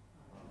ever.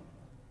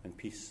 And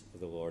peace of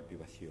the Lord be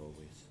with you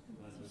always.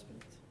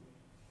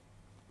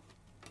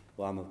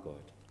 Lamb of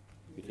God,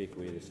 you take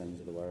away the sins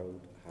of the world,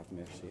 have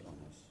mercy on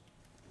us.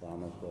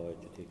 Lamb of God,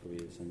 you take away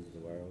the sins of the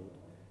world,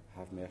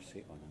 have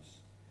mercy on us.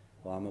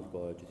 Lamb of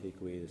God, you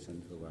take away the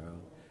sins of the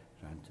world,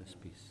 grant us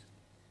peace.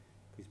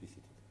 Please be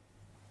seated.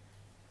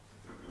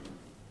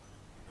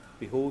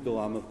 Behold the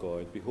Lamb of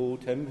God,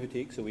 behold him who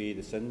takes away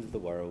the sins of the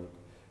world.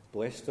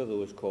 Blessed are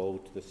those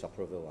called to the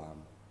supper of the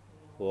Lamb.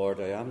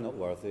 Lord, I am not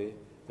worthy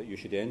that you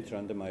should enter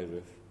under my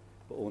roof,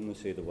 but only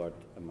say the word,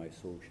 and my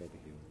soul shall be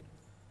healed.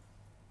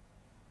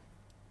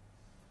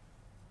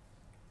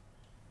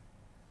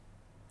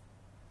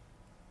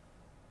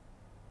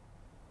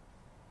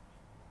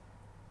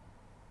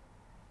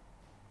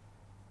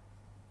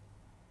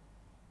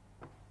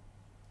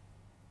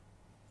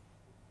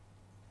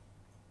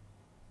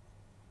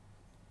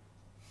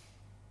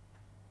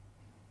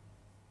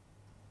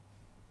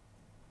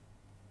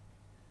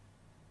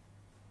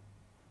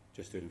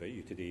 Just to invite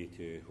you today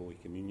to Holy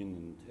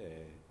Communion,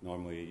 and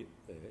normally,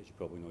 as you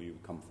probably know, you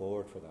would come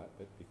forward for that,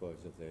 but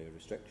because of the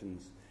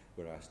restrictions,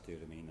 we're asked to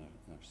remain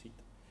in our seat.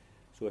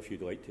 So if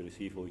you'd like to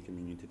receive Holy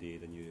Communion today,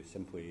 then you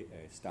simply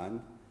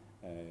stand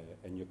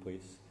in your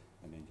place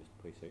and then just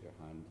place out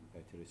your hand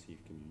to receive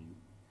communion.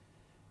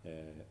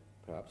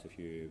 Perhaps if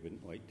you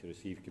wouldn't like to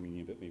receive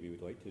communion, but maybe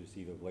would like to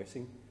receive a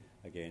blessing,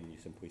 again, you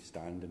simply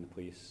stand in the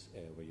place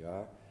where you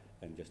are,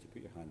 and just to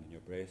put your hand on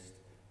your breast,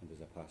 and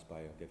as I pass by,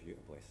 I'll give you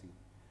a blessing.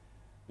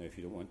 Now, if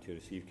you don't want to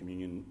receive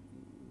communion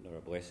or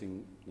a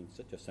blessing, then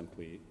just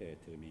simply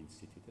to remain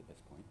seated at this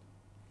point.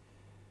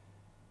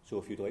 So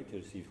if you'd like to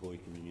receive Holy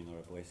Communion or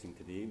a blessing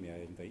today, may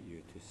I invite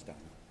you to stand.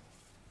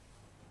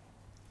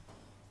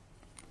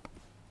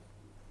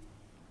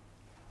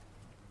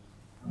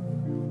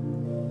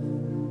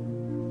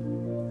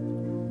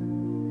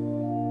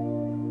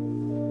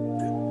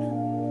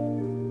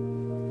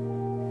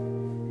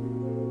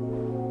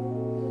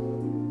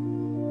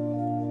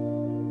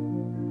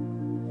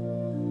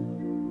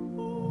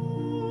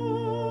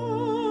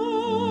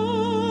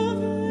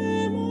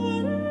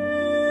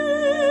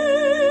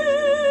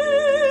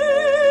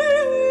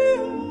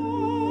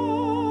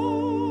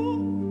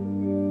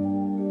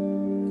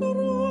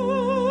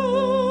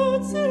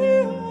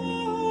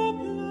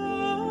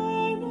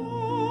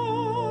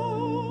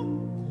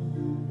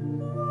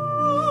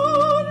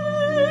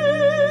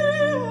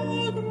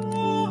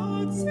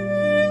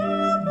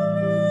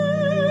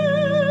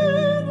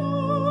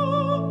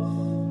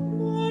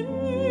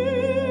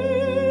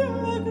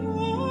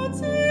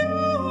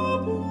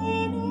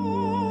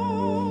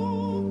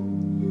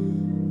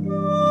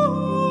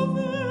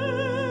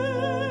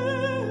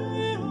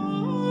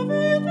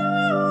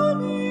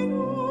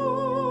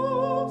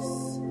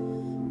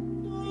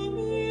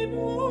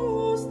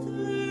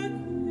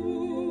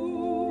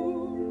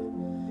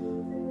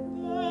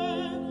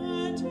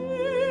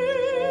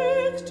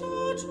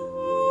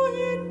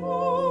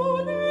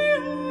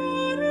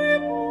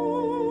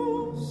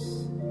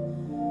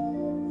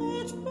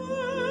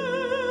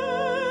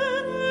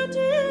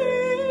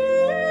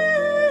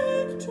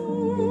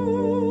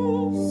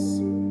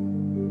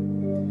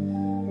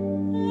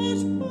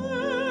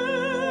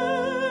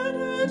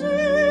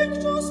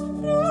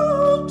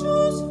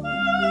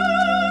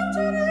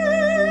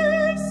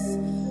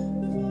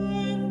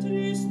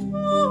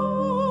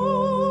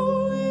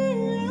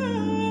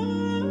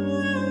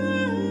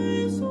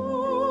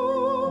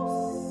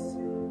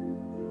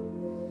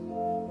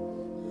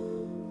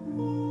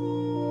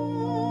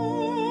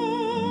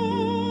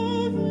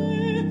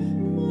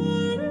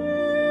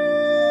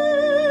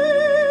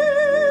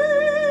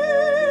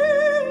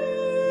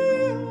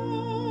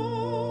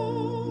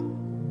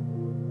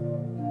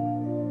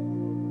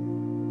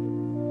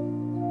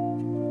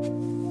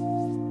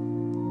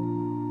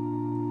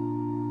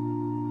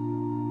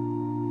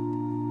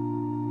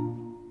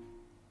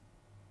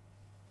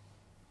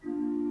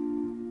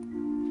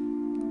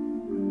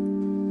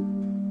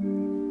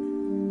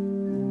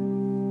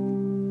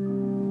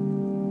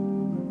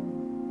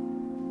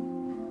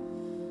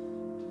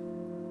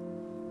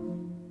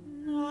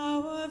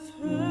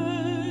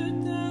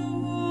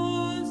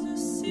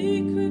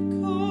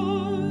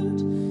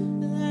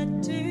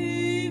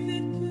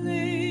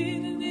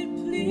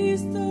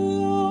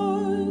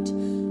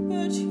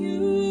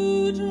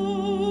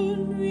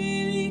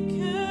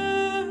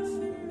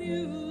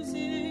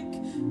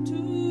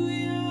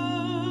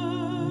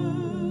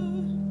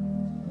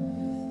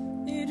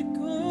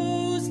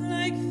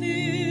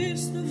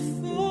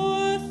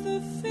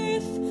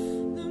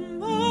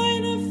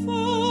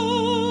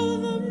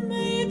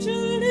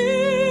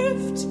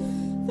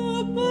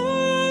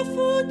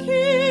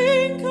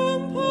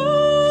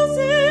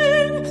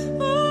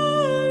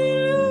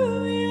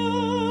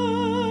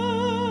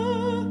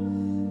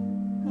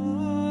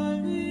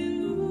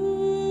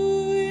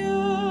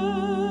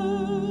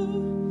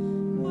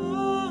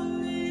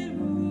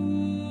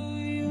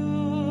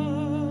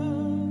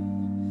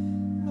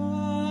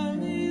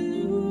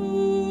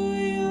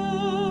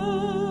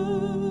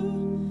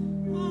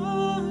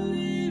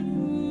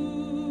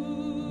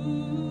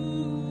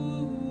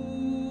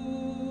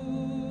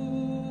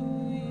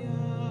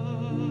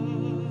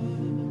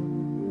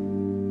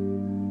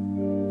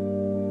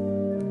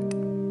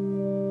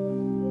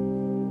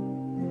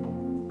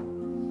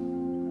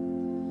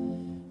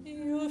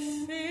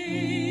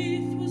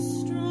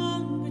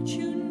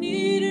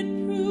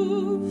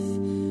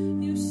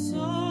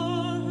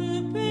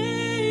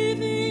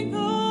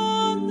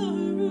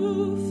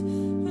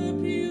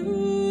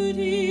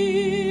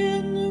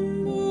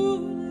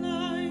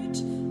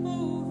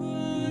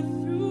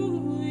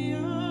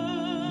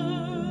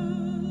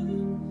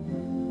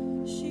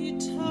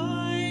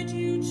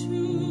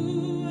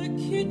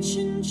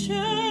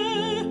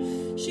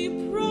 hair. She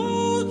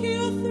broke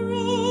your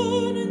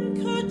throne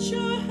and cut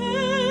your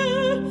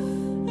hair,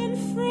 and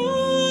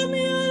from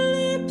your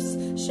lips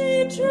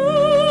she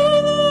drew.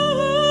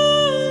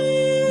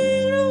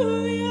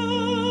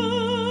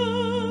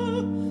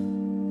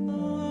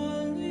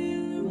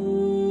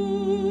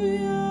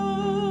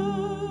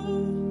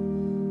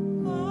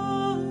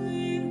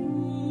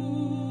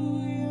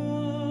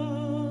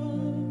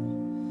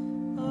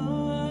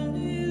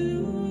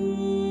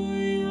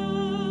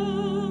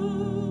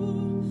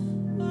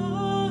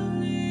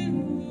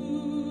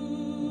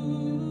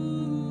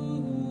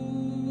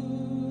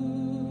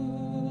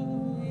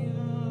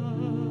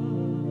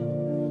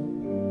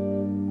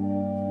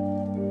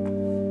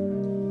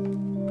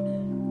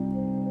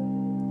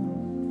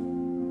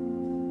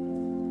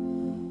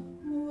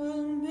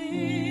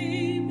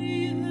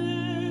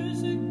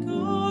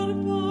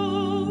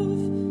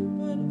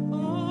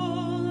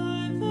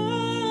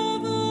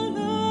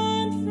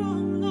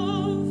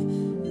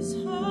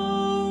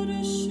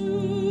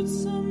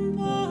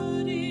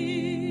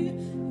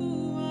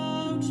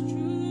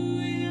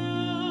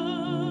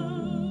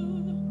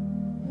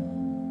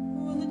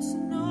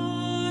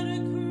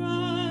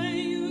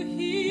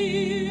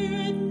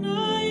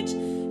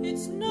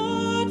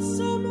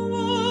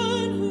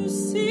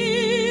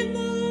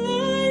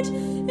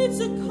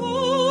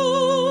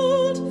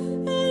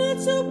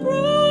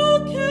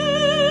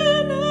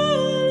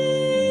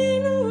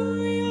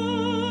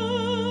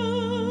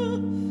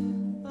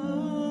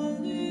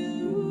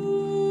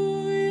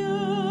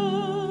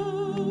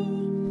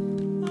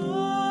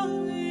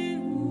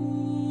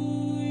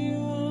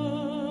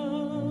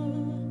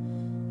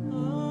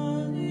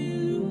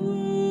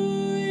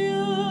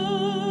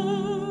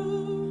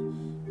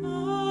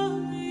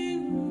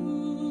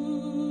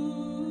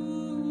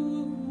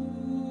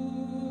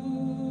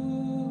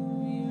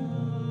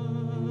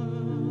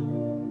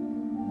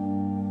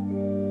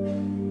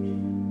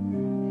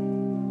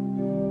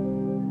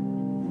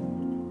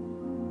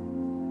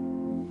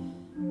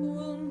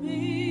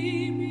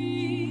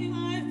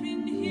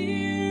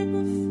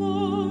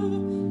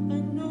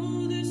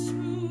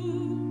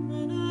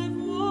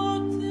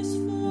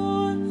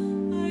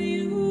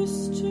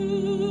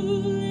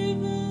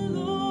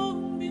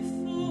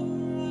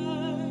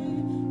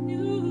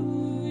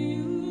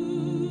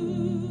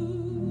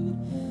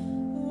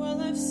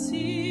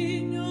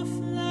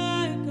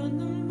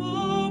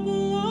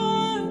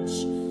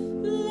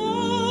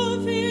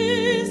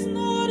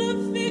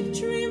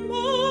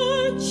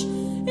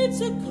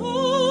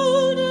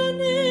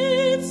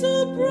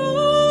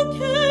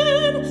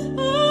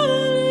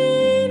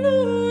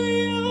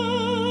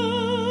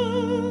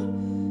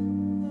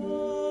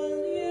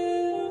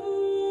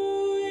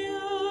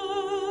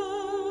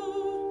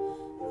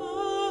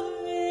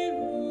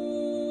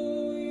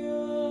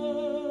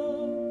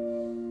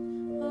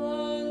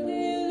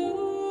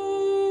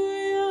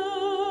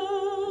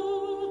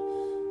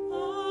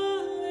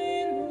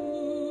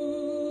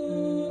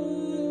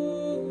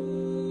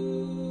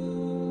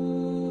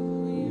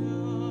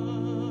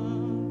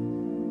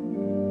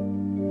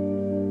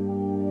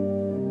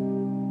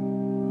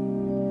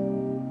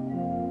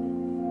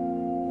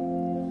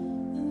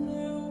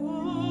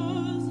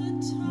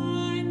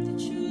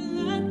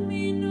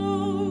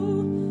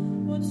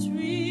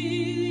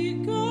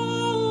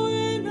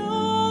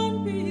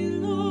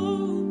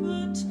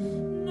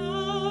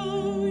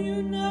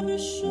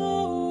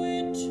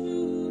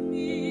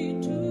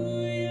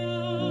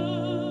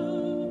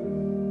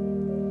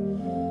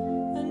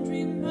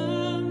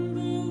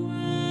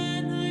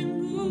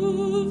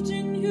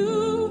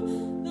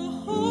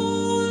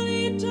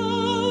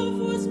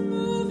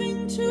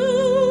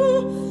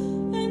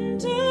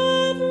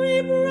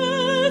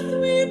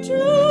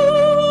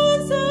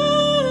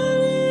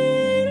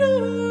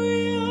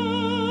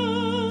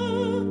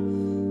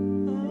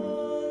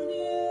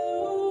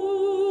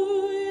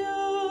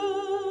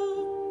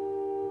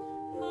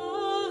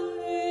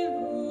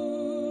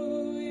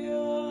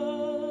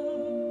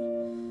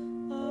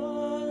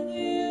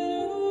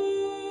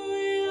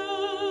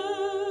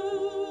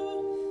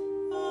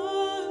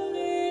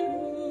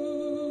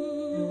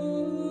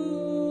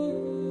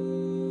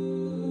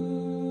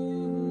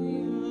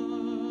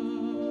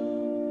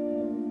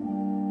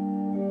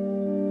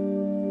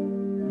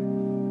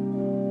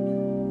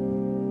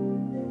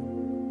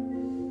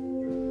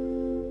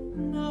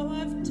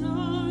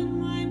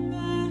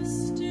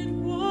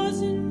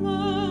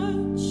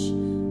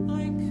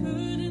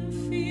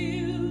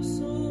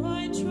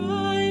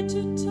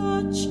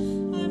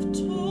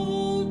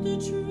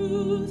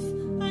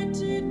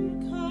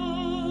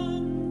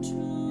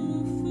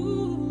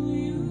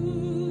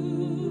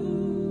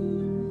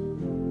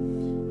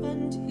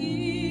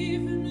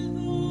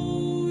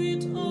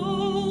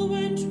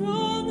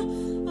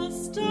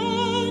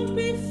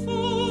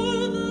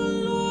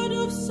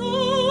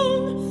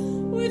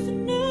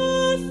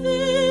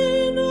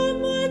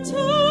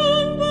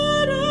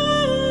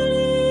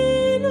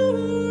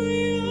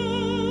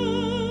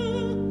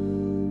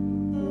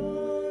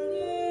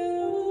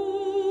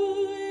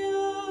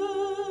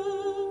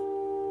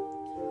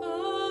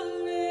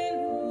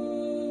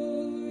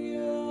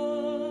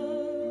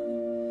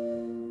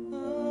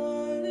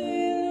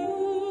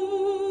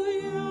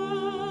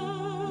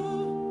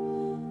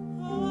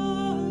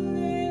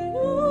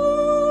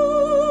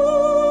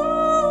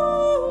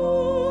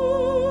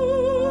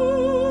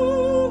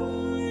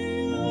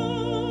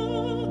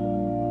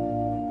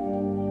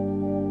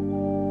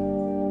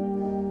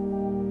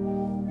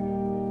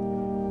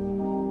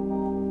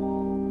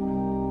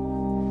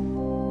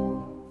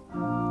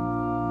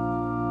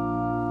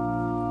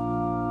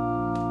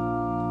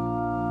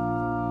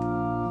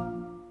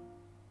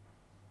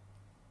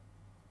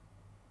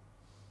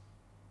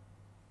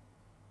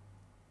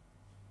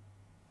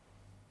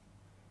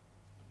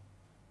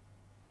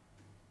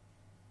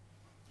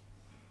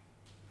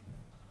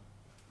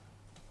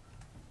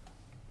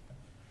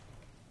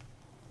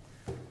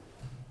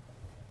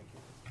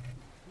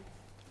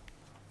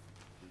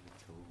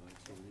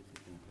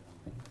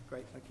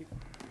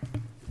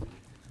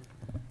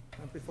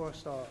 before I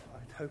start, I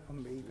hope I'm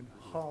even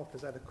half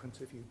as eloquent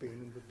as you've been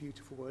in the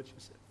beautiful words you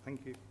said.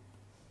 Thank you.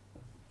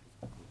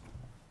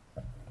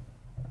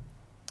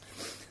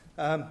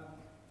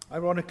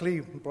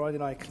 Ironically, Brian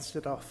and I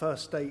considered our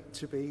first date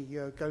to be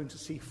going to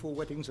see 4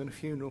 weddings and a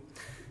funeral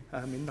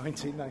in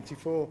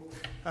 1994.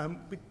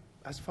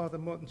 As Father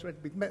Morton said,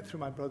 we'd met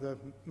through my brother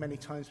many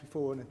times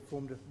before and had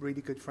formed a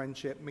really good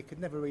friendship. And we could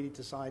never really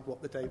decide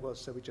what the day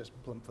was, so we just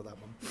plumped for that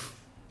one.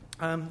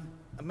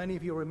 And many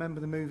of you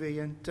remember the movie,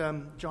 and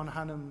John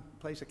Hannam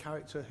plays a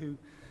character who,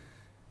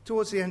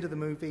 towards the end of the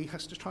movie,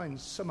 has to try and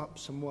sum up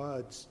some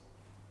words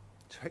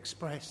to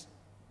express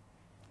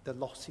the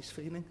loss he's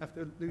feeling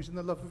after losing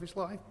the love of his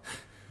life,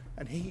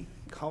 and he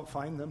can't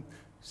find them.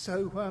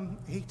 So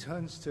he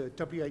turns to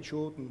W.H.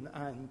 Auden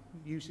and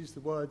uses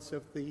the words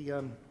of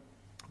the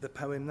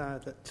poem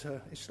there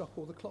that is Stop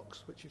All the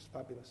Clocks, which is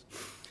fabulous.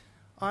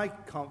 I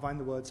can't find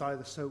the words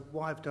either, so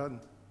what I've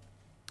done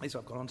is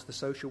I've gone onto the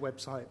social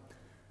website,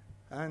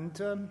 and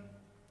I'm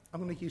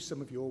going to use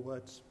some of your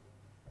words.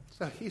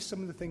 So here's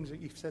some of the things that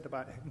you've said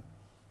about him.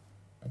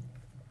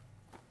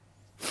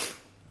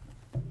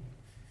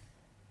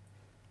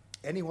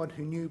 Anyone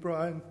who knew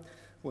Brian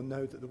will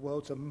know that the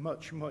world's a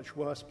much, much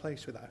worse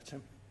place without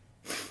him.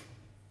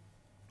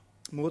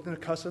 More than a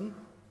cousin,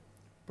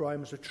 Brian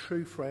was a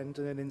true friend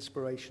and an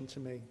inspiration to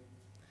me.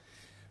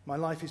 My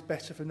life is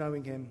better for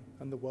knowing him,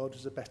 and the world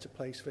is a better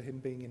place for him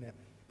being in it.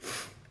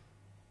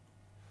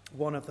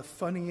 One of the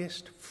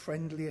funniest,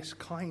 friendliest,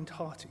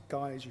 kind-hearted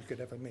guys you could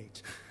ever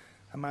meet.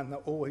 A man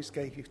that always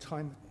gave you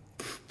time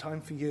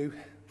for you.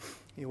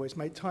 He always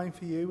made time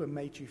for you and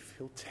made you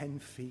feel 10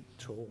 feet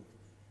tall.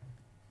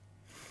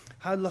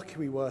 How lucky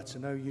we were to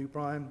know you,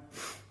 Brian.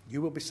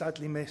 You will be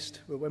sadly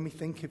missed, but when we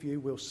think of you,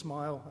 we'll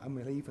smile and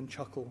we'll even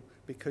chuckle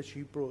because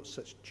you brought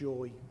such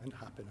joy and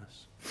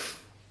happiness.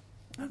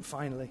 And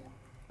finally,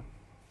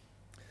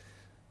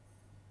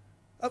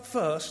 at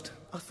first,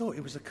 I thought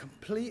he was a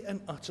complete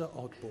and utter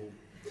oddball,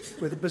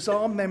 with a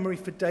bizarre memory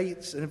for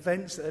dates and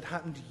events that had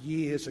happened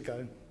years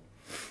ago.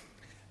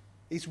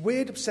 His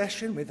weird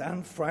obsession with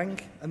Anne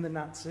Frank and the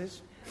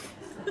Nazis,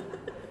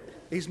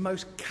 his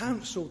most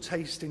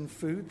council-tasting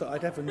food that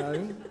I'd ever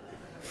known,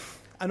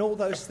 and all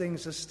those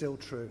things are still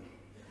true.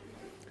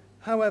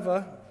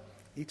 However,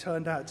 he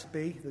turned out to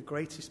be the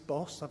greatest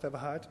boss I've ever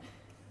had,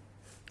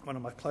 one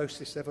of my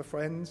closest ever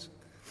friends,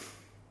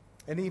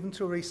 and even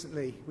till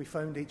recently, we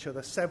phoned each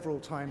other several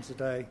times a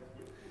day,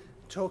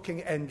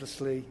 talking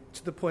endlessly,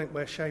 to the point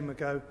where Shane would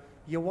go,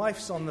 "Your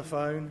wife's on the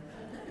phone.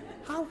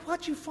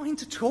 What do you find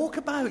to talk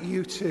about,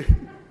 you two?"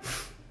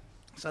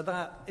 So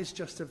that is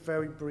just a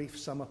very brief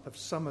sum up of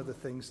some of the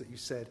things that you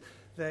said.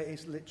 There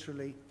is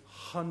literally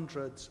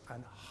hundreds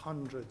and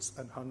hundreds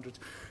and hundreds.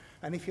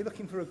 And if you're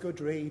looking for a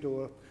good read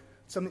or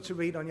something to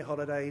read on your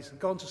holidays,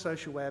 go onto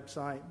social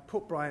website,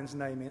 put Brian's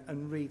name in,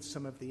 and read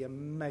some of the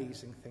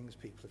amazing things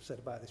people have said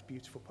about this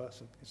beautiful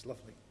person. It's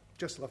lovely,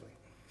 just lovely.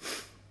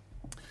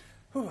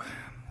 Whew.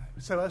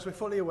 So as we're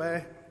fully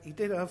aware, he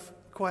did have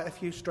quite a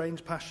few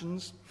strange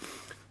passions.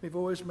 We've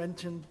always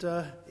mentioned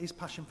his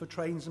passion for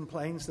trains and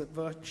planes that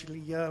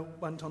virtually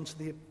went on to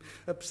the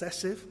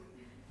obsessive.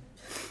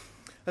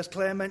 As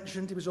Claire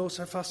mentioned, he was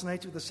also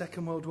fascinated with the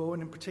Second World War,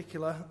 and in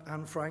particular,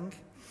 Anne Frank.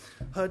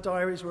 Her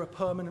diaries were a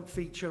permanent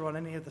feature on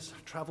any of the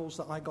travels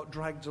that I got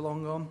dragged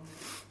along on,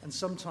 and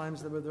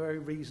sometimes they were the very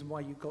reason why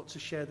you got to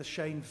share the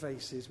shame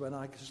faces when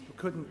I just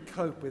couldn't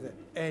cope with it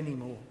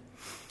anymore.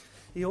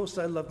 He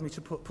also loved me to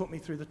put me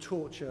through the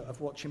torture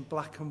of watching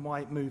black and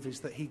white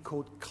movies that he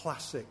called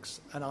classics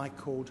and I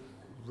called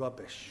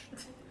rubbish.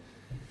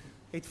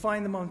 He'd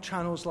find them on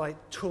channels like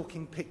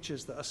Talking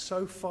Pictures that are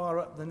so far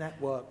up the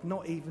network,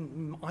 not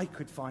even I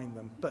could find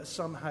them, but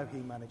somehow he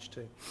managed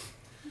to.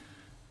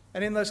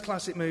 And in those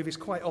classic movies,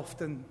 quite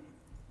often,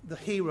 the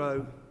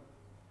hero,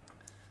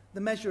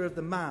 the measure of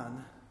the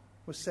man,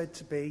 was said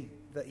to be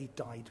that he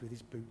died with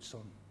his boots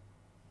on.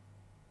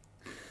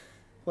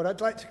 Well,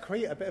 I'd like to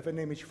create a bit of an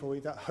image for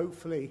you that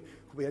hopefully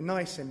will be a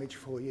nice image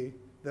for you,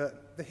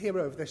 that the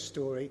hero of this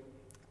story,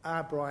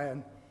 our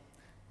Brian,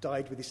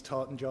 died with his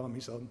tartan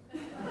jammies on.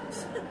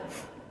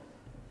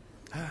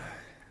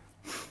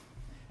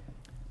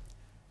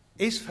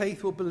 His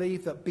faith will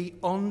believe that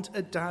beyond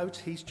a doubt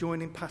he's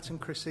joining Pat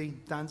and Chrissy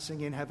dancing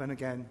in heaven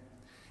again.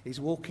 He's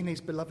walking his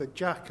beloved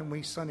Jack and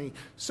wee Sonny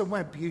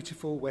somewhere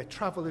beautiful where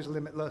travel is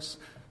limitless,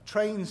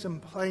 trains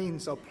and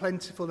planes are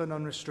plentiful and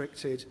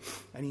unrestricted,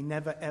 and he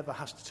never ever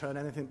has to turn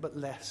anything but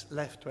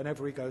left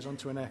whenever he goes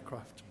onto an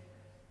aircraft.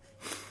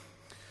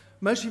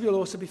 Most of you will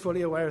also be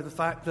fully aware of the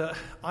fact that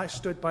I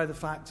stood by the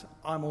fact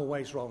I'm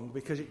always wrong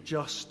because it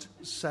just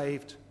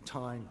saved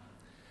time.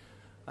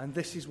 And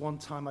this is one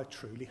time I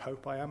truly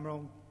hope I am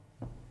wrong.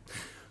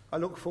 I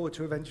look forward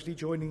to eventually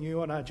joining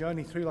you on our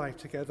journey through life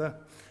together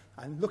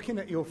and looking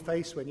at your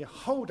face when you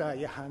hold out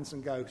your hands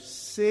and go,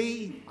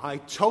 "See, I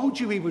told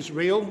you he was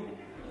real."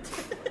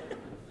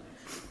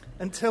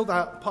 Until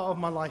that, part of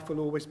my life will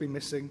always be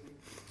missing.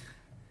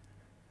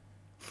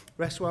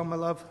 Rest well, my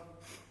love.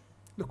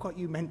 Look what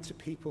you meant to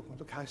people.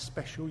 Look how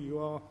special you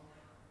are.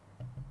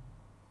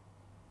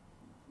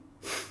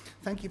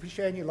 Thank you for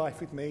sharing your life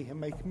with me and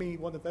making me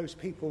one of those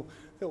people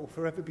that will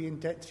forever be in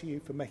debt to you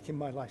for making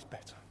my life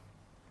better.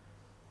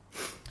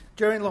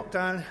 During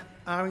lockdown,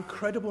 our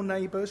incredible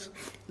neighbours,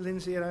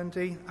 Lindsay and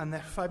Andy, and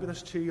their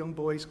fabulous 2 young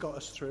boys got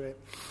us through it.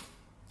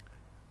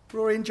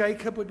 Rory and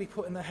Jacob would be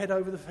putting their head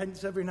over the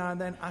fence every now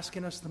and then,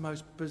 asking us the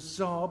most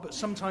bizarre but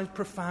sometimes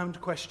profound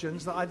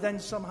questions that I then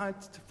somehow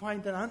had to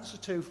find an answer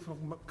to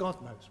from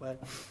God knows where.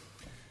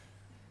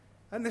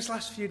 And this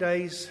last few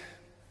days,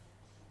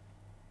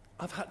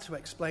 I've had to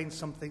explain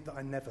something that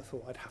I never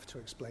thought I'd have to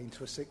explain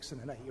to a 6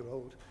 and an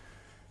 8-year-old.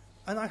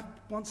 And I,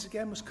 once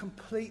again, was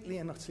completely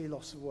and utterly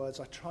lost for words.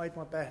 I tried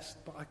my best,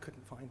 but I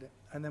couldn't find it.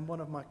 And then one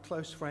of my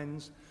close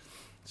friends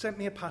sent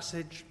me a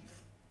passage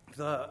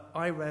that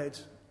I read,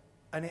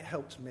 and it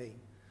helped me.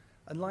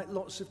 And like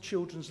lots of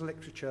children's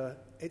literature,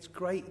 it's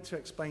great to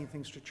explain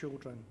things to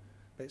children,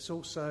 but it's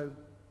also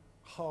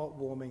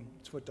heartwarming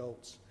to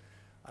adults.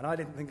 And I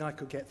didn't think I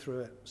could get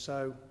through it,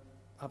 so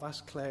I've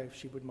asked Claire if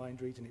she would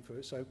mind reading it for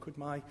us. So could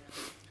my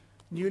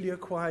newly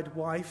acquired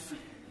wife,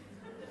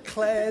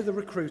 Claire the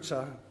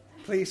recruiter,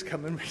 please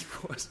come and read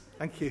for us?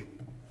 Thank you.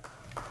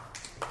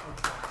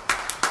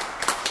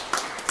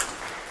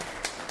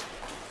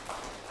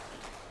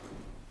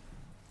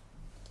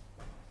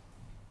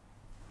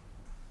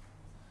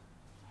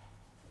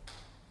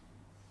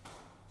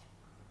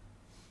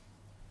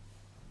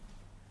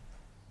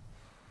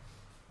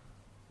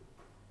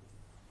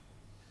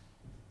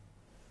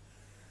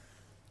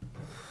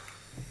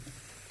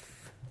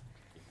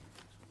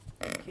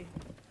 Thank you.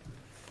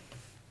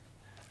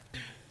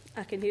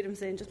 I can hear him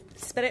saying, just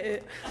spit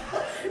it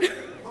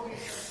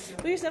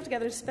out. We used to have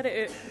together, spit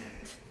it out.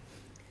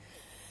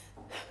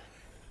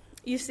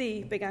 You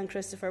see, began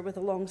Christopher with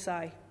a long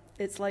sigh,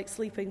 it's like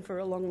sleeping for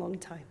a long, long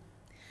time.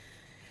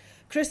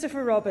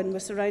 Christopher Robin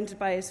was surrounded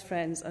by his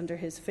friends under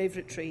his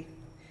favourite tree,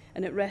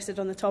 and it rested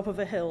on the top of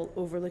a hill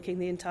overlooking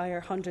the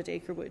entire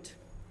 100-acre wood.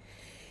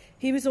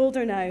 He was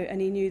older now, and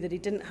he knew that he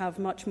didn't have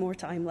much more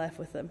time left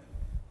with them.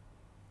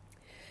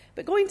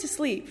 But going to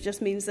sleep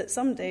just means that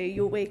someday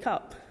you'll wake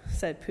up,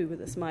 said Pooh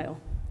with a smile.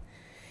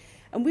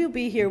 And we'll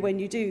be here when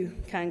you do,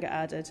 Kanga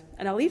added,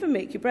 and I'll even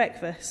make you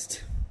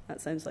breakfast.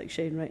 That sounds like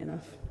Shane right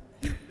enough.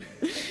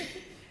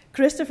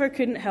 Christopher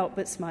couldn't help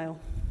but smile.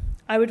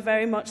 I would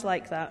very much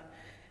like that,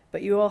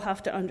 but you all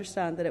have to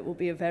understand that it will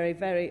be a very,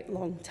 very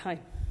long time.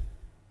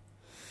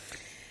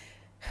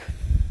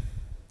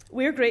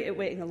 We're great at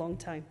waiting a long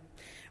time.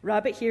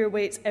 Rabbit here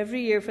waits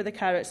every year for the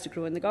carrots to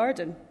grow in the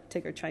garden,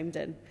 Tigger chimed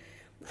in.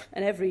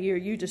 And every year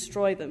you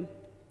destroy them,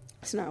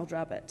 snarled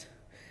Rabbit.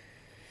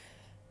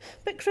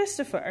 But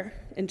Christopher,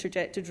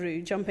 interjected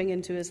Roo, jumping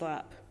into his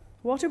lap,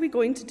 what are we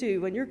going to do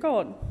when you're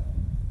gone?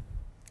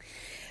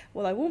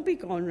 Well, I won't be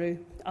gone, Roo.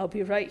 I'll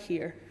be right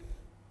here.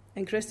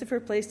 And Christopher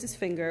placed his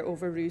finger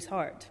over Roo's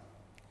heart.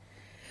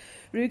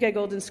 Roo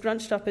giggled and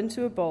scrunched up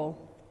into a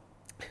ball.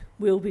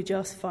 We'll be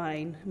just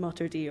fine,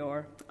 muttered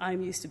Eeyore.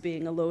 I'm used to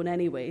being alone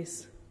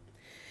anyways.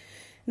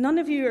 None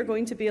of you are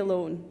going to be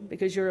alone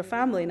because you're a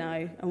family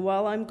now, and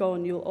while I'm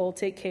gone, you'll all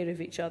take care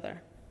of each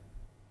other.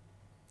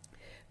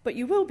 But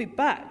you will be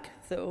back,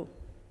 though.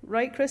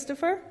 Right,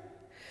 Christopher?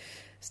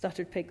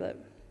 Stuttered Piglet.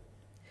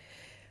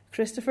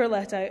 Christopher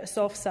let out a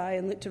soft sigh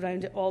and looked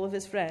around at all of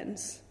his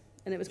friends,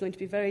 and it was going to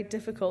be very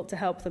difficult to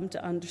help them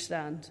to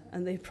understand,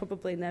 and they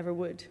probably never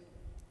would.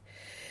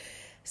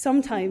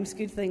 Sometimes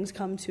good things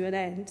come to an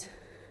end,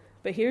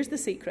 but here's the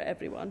secret,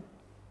 everyone.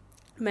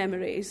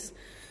 Memories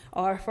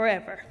are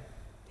forever,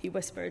 he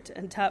whispered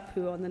and tapped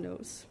Pooh on the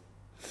nose.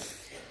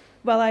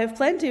 Well, I have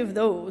plenty of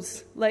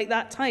those, like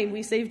that time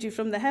we saved you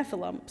from the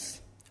heffalumps,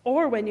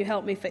 or when you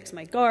helped me fix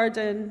my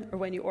garden, or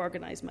when you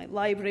organised my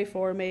library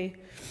for me,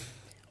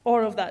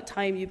 or of that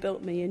time you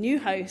built me a new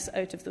house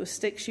out of those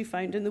sticks you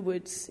found in the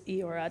woods,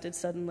 Eeyore added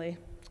suddenly.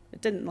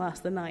 It didn't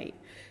last the night,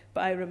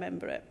 but I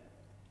remember it.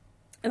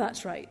 And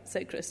that's right,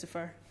 said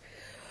Christopher.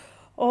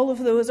 All of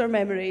those are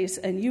memories,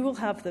 and you will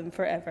have them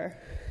forever,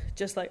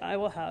 just like I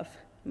will have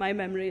my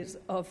memories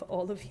of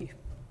all of you.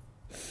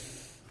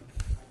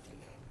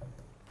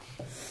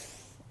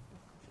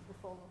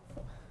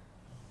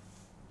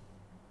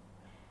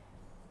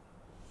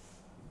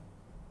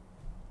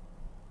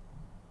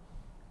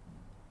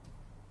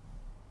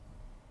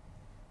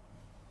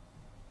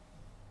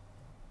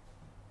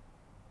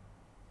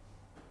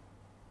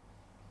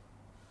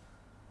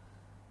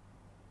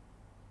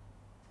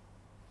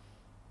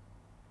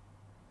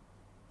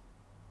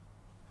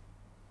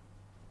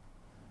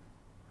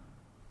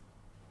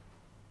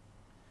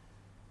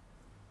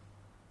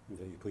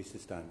 Invite you please to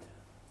stand.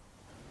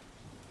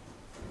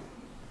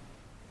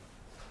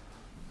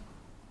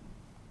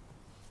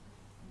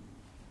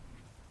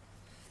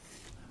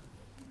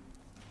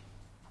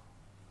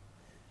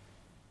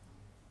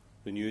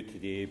 Renewed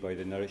today by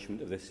the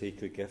nourishment of this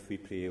sacred gift, we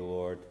pray, O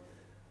Lord,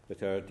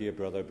 that our dear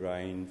brother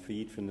Brian,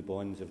 freed from the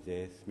bonds of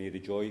death, may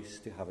rejoice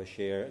to have a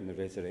share in the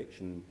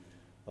resurrection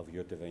of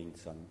your divine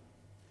Son,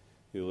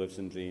 who lives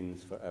and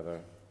reigns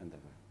forever and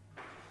ever.